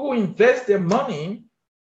people who invest their money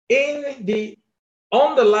in the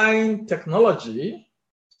underlying technology,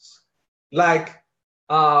 like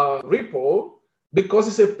Repo, because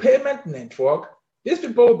it's a payment network, these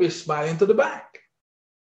people will be smiling to the bank.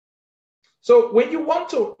 So when you want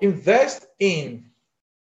to invest in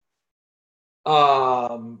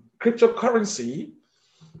cryptocurrency,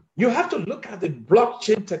 you have to look at the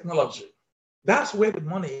blockchain technology. That's where the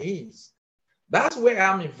money is. That's where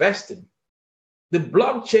I'm investing. The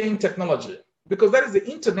blockchain technology, because that is the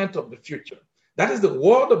internet of the future. That is the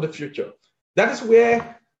world of the future. That is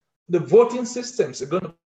where the voting systems are going to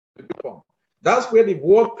be built upon. That's where the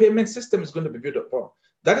world payment system is going to be built upon.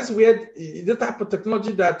 That is where the type of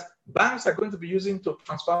technology that banks are going to be using to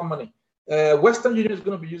transfer money. Western Union is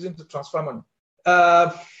going to be using to transfer money.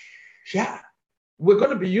 We're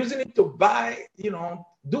going to be using it to buy,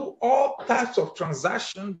 do all types of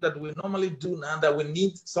transactions that we normally do now that we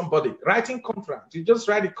need somebody writing contracts. You just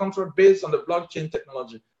write a contract based on the blockchain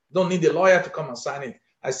technology. You don't need a lawyer to come and sign it.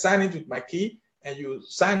 I sign it with my key, and you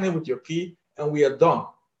sign it with your key, and we are done.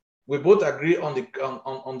 We both agree on the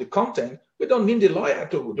content. We don't need the lawyer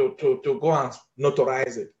to go and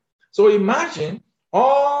notarize it. So imagine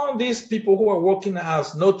all these people who are working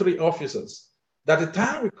as notary officers, that the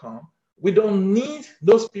time will come, we don't need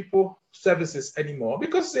those people services anymore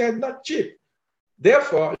because they are not cheap.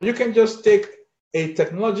 Therefore, you can just take a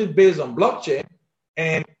technology based on blockchain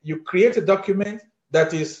and you create a document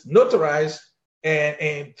that is notarized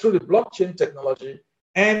and through the blockchain technology,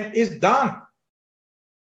 and it's done.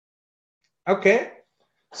 Okay,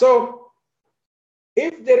 so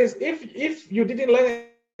if you didn't learn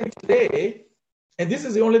it today, and this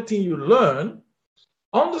is the only thing you learn,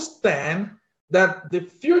 understand that the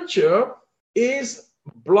future is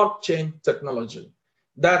blockchain technology.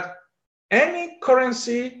 That any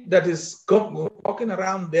currency that is walking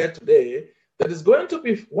around there today that is going to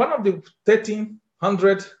be one of the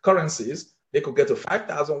 1,300 currencies. They could get to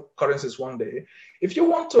 5,000 currencies one day. If you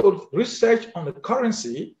want to research on the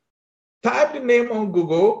currency, type the name on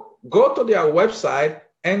Google, go to their website,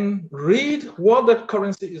 and read what that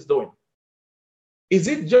currency is doing. Is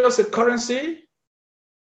it just a currency?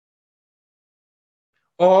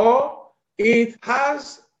 Or it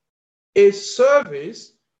has a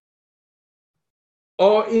service,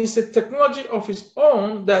 or is a technology of its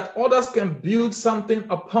own that others can build something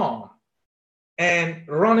upon and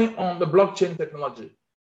running on the blockchain technology?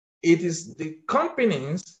 It is the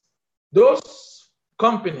companies, those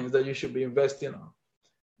companies that you should be investing on.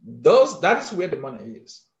 That is where the money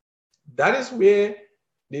is. That is where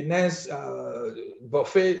the next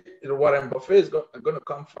Buffett, Warren Buffett is going to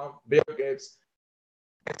come from, Bill Gates,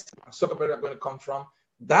 Zuckerberg are going to come from.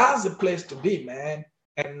 That's the place to be, man,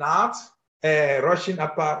 and not rushing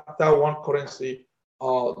after one currency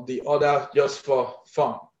or the other just for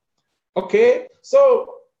fun. Okay,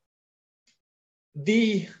 so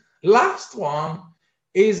the last one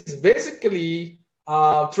is basically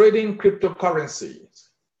trading cryptocurrencies.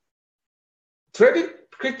 Trading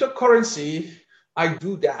cryptocurrency, I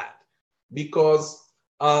do that because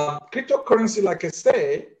cryptocurrency, like I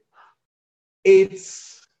say,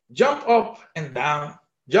 it's jump up and down,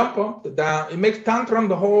 jump up and down. It makes tantrum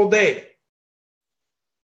the whole day.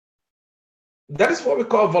 That is what we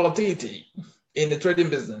call volatility in the trading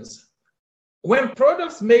business. When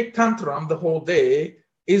products make tantrum the whole day,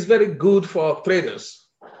 it's very good for traders.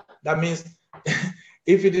 That means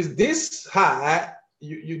if it is this high,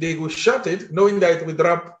 they will short it, knowing that it will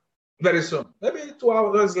drop very soon. Maybe 2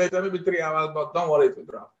 hours later, maybe 3 hours, but don't worry, it will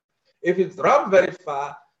drop. If it drops very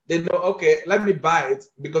far, they know, okay, let me buy it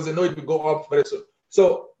because they know it will go up very soon.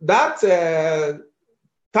 So that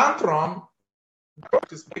tantrum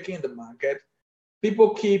is making in the market,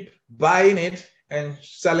 people keep buying it and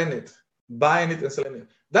selling it, buying it and selling it.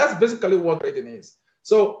 That's basically what trading is.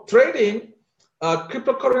 So trading,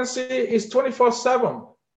 cryptocurrency is 24/7,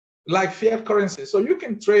 like fiat currency. So you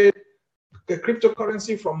can trade the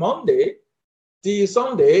cryptocurrency from Monday to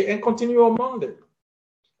Sunday and continue on Monday.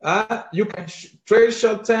 You can trade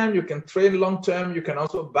short term, you can trade long term, you can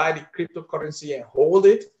also buy the cryptocurrency and hold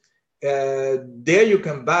it. There you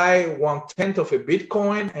can buy 1/10 of a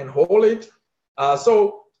Bitcoin and hold it.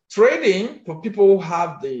 So trading, for people who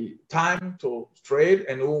have the time to trade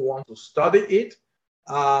and who want to study it,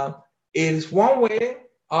 is one way.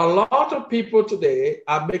 A lot of people today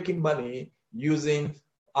are making money using,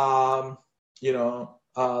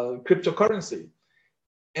 cryptocurrency.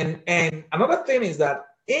 And another thing is that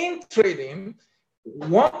in trading,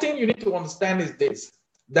 one thing you need to understand is this,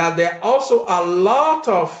 that there are also a lot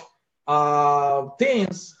of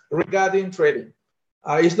things regarding trading.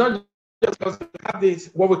 It's not just because we have this,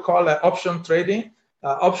 what we call option trading.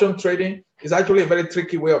 Option trading is actually a very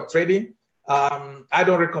tricky way of trading. I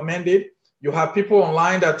don't recommend it. You have people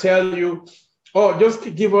online that tell you, oh, just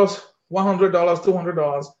give us $100,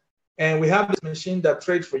 $200, and we have this machine that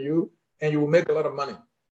trades for you, and you will make a lot of money.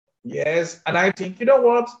 Yes, and I think, you know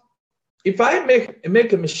what? If I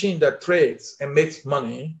make a machine that trades and makes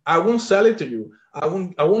money, I won't sell it to you. I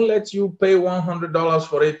won't let you pay $100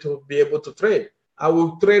 for it to be able to trade. I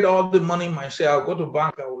will trade all the money myself. I'll go to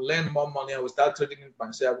bank. I will lend more money. I will start trading it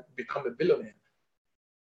myself. Become a billionaire.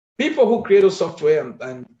 People who create a software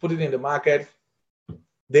and put it in the market,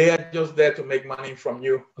 they are just there to make money from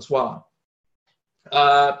you as well.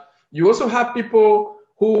 You also have people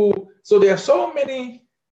who, so there are so many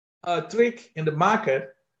tricks in the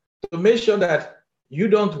market to make sure that you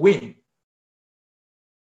don't win.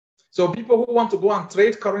 So people who want to go and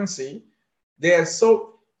trade currency, they are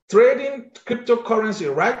so trading cryptocurrency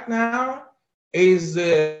right now is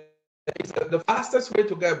the fastest way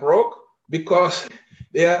to get broke, because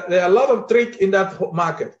there are a lot of tricks in that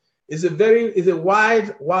market. It's a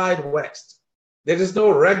wide west. There is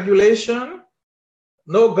no regulation,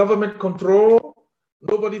 no government control.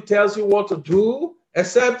 Nobody tells you what to do,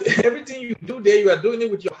 except everything you do there, you are doing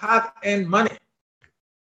it with your hard-earned money.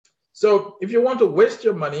 So if you want to waste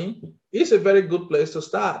your money, it's a very good place to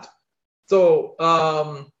start. So,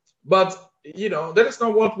 but that is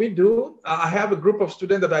not what we do. I have a group of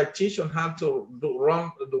students that I teach on how to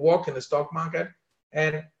run the work in the stock market,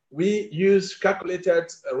 and we use calculated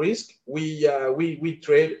risk. We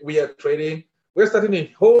trade. We are trading. We're starting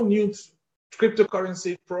a whole new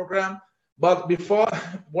cryptocurrency program. But before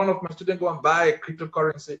one of my students go and buy a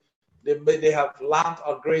cryptocurrency, they have learned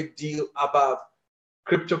a great deal about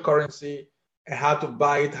cryptocurrency and how to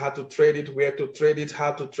buy it, how to trade it, where to trade it,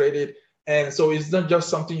 how to trade it. And so it's not just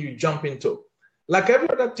something you jump into. Like every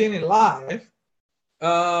other thing in life,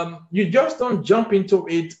 You just don't jump into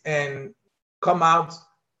it and come out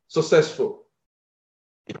successful.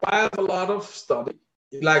 It requires a lot of study.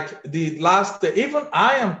 Like the last, even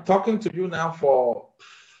I am talking to you now for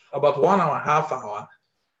about 1.5 hours.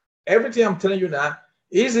 Everything I'm telling you now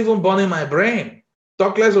is even burning my brain.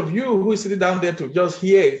 Talk less of you who is sitting down there to just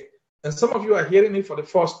hear it. And some of you are hearing it for the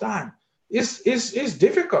first time. It's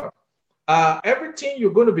difficult. Everything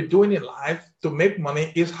you're going to be doing in life to make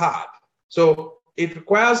money is hard. So it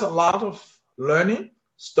requires a lot of learning,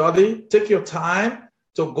 study, take your time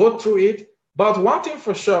to go through it. But one thing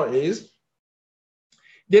for sure is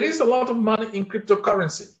there is a lot of money in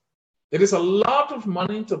cryptocurrency. There is a lot of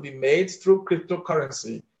money to be made through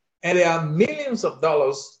cryptocurrency. And there are millions of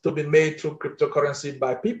dollars to be made through cryptocurrency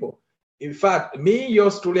by people. In fact, me,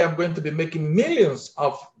 yours truly, I'm going to be making millions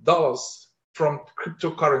of dollars from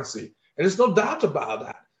cryptocurrency. And there's no doubt about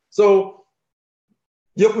that. So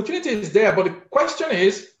the opportunity is there, but the question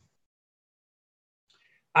is,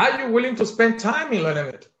 are you willing to spend time in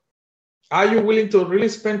learning it? Are you willing to really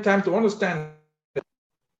spend time to understand it?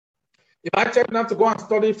 If I tell you now to go and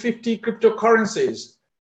study 50 cryptocurrencies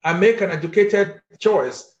and make an educated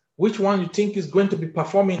choice, which one you think is going to be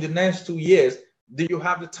performing in the next 2 years, do you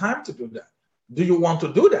have the time to do that? Do you want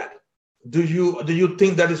to do that? Do you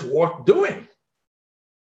think that is worth doing?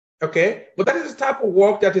 Okay, but that is the type of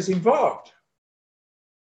work that is involved.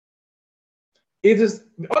 It is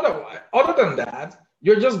other than that,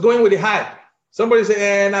 you're just going with the hype. Somebody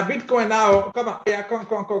say, now Bitcoin now, come on, yeah,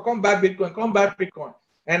 come back Bitcoin.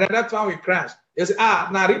 And then that's why we crash. You say,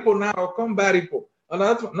 now Ripple now, come back Ripple.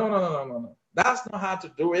 No. That's not how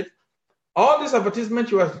to do it. All these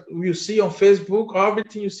advertisements you see on Facebook, or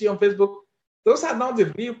everything you see on Facebook, those are not the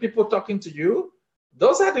real people talking to you.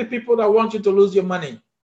 Those are the people that want you to lose your money.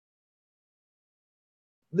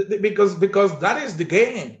 Because that is the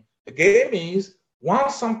game. The game is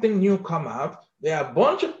once something new come out, there are a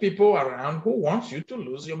bunch of people around who want you to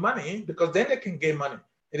lose your money because then they can gain money.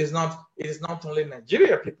 It is not only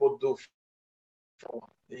Nigeria people do.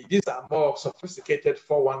 These are more sophisticated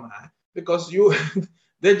 419 because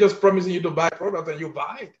they're just promising you to buy product and you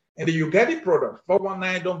buy it and then you get the product.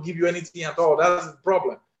 419 don't give you anything at all. That's the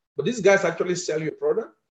problem. But these guys actually sell you a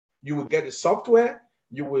product. You will get the software.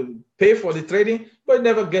 You will pay for the trading, but it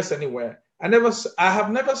never gets anywhere. I have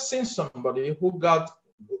never seen somebody who got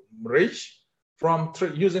rich from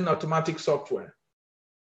using automatic software.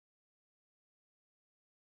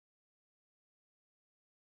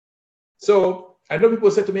 So I know people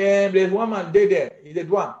say to me, there's one man there, he did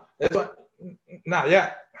one. That's one. Now,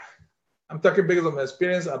 yeah, I'm talking because of my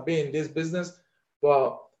experience. I've been in this business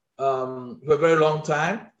for a very long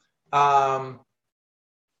time. I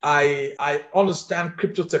understand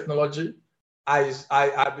crypto technology.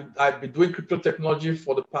 I've been doing crypto technology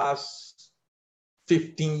for the past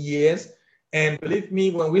 15 years. And believe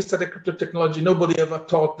me, when we started crypto technology, nobody ever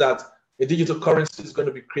thought that a digital currency is going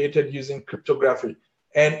to be created using cryptography.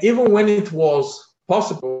 And even when it was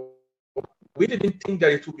possible, we didn't think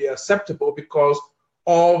that it would be acceptable because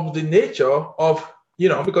of the nature of,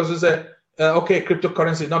 because it's okay,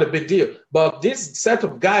 cryptocurrency is not a big deal. But this set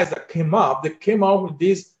of guys that came up with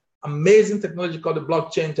this amazing technology called the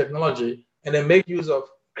blockchain technology, and they make use of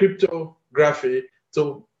cryptography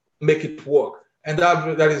to make it work. And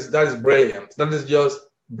that is brilliant. That is just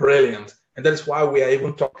brilliant. And that is why we are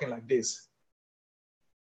even talking like this.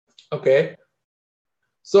 Okay.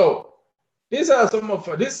 So this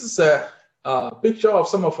is a picture of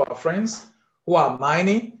some of our friends who are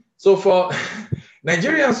mining. So for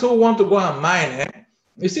Nigerians who want to go and mine,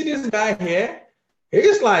 you see this guy here, he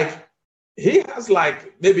has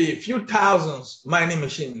like maybe a few thousands mining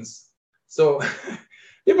machines. So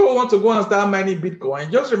people who want to go and start mining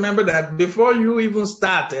Bitcoin, just remember that before you even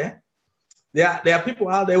start, there are people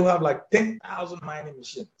out there who have like 10,000 mining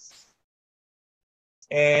machines.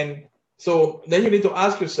 And so then you need to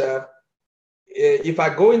ask yourself, if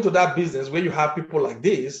I go into that business where you have people like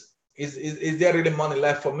this, is there really money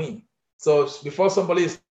left for me? So before somebody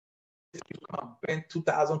is spend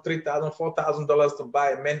 $2,000, $3,000, $4,000 to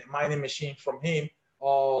buy a mining machine from him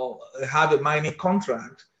or have a mining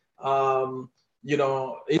contract,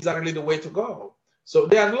 is that really the way to go? So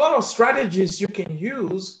there are a lot of strategies you can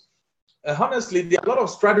use. Honestly, there are a lot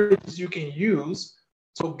of strategies you can use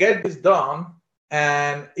to get this done.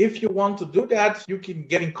 And if you want to do that, you can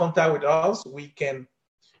get in contact with us. We can,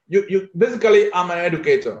 basically, I'm an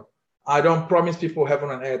educator. I don't promise people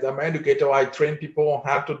heaven and earth. I'm an educator. I train people on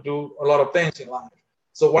how to do a lot of things in life.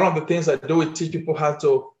 So one of the things I do is teach people how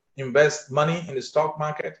to invest money in the stock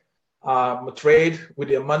market, trade with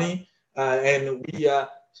their money. And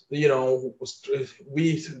we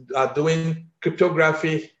are doing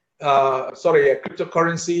cryptocurrency.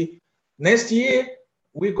 Next year,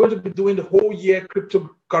 we're going to be doing the whole year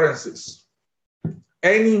cryptocurrencies.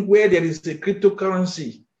 Anywhere there is a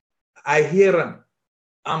cryptocurrency, I hear them.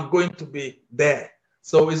 I'm going to be there.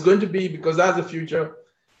 So it's going to be, because that's the future.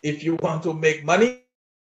 If you want to make money,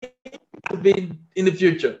 to be in the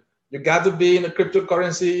future, you got to be in the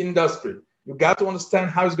cryptocurrency industry. You got to understand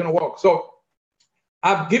how it's going to work. So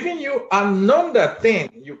I've given you another thing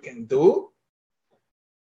you can do.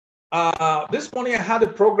 This morning I had a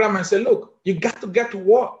program and said, look, you got to get to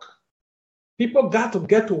work. People got to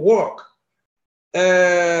get to work.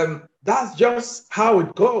 That's just how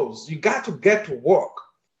it goes. You got to get to work.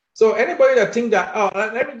 So anybody that think that, oh,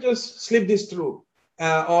 let me just slip this through,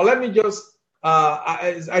 or let me just,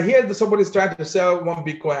 I hear that somebody's trying to sell one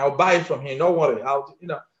Bitcoin. I'll buy it from him. Don't worry.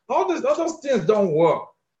 All those things don't work.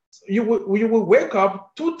 You will wake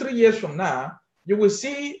up 2-3 years from now. You will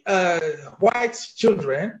see white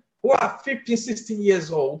children who are 15, 16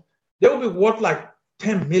 years old. They will be worth like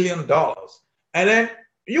 $10 million, and then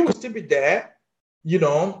you will still be there,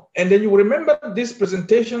 and then you will remember this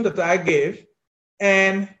presentation that I gave,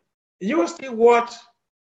 and you will still worth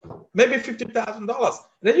maybe $50,000.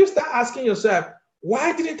 Then you start asking yourself,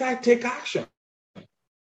 why didn't I take action?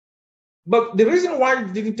 But the reason why you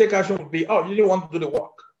didn't take action would be, oh, you didn't want to do the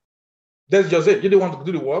work. That's just it. You didn't want to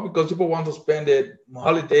do the work because people want to spend a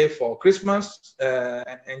holiday for Christmas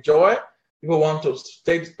and enjoy. People want to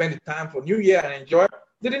spend the time for New Year and enjoy.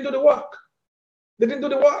 They didn't do the work. They didn't do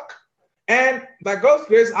the work. And by God's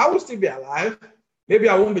grace, I will still be alive. Maybe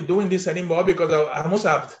I won't be doing this anymore because I must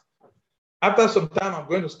have, after some time, I'm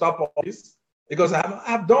going to stop all this because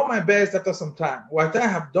I've done my best after some time. While I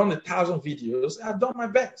have done 1,000 videos, I've done my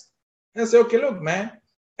best. And I say, okay, look, man,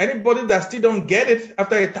 anybody that still don't get it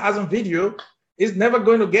after 1,000 videos is never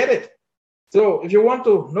going to get it. So if you want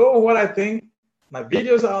to know what I think, my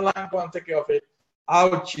videos are online, go and take care of it.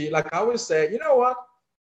 I'll chill. Like I always say, you know what?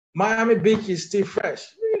 Miami Beach is still fresh.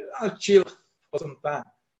 I'll chill for some time.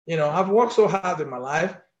 I've worked so hard in my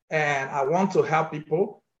life and I want to help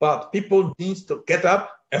people, but people need to get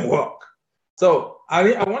up and work. So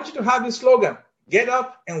I want you to have this slogan, get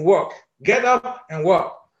up and work, get up and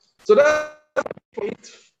work. So that's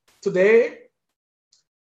it today.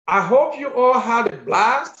 I hope you all had a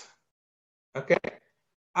blast. Okay.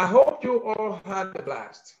 I hope you all had a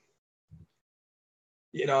blast.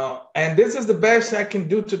 And this is the best I can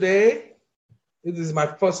do today. This is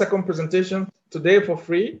my second presentation today for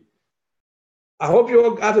free. I hope you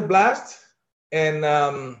all had a blast. And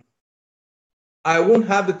I won't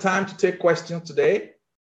have the time to take questions today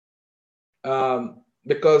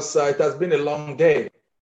because it has been a long day.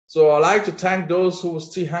 So I'd like to thank those who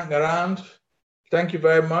still hang around. Thank you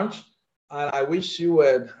very much. And I wish you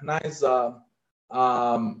a nice,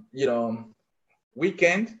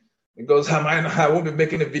 weekend because I won't be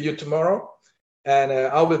making a video tomorrow. And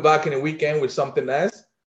I'll be back in a weekend with something else.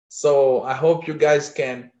 So I hope you guys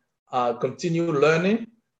can continue learning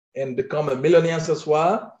and become a millionaires as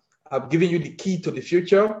well. I've given you the key to the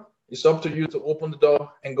future. It's up to you to open the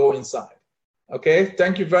door and go inside. Okay,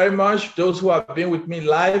 thank you very much. Those who have been with me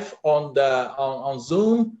live on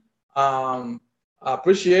Zoom, I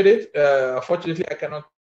appreciate it. Unfortunately, I cannot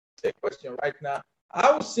take a question right now. I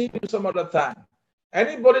will see you some other time.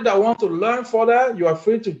 Anybody that wants to learn further, you are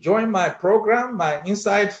free to join my program, my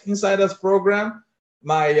Insiders program,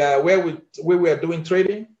 my where we are doing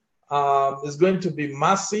trading. It's going to be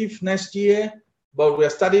massive next year, but we are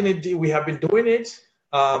studying it. We have been doing it.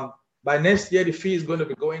 By next year, the fee is going to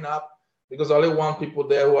be going up because I only want people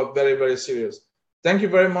there who are very, very serious. Thank you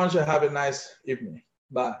very much and have a nice evening.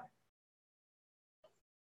 Bye.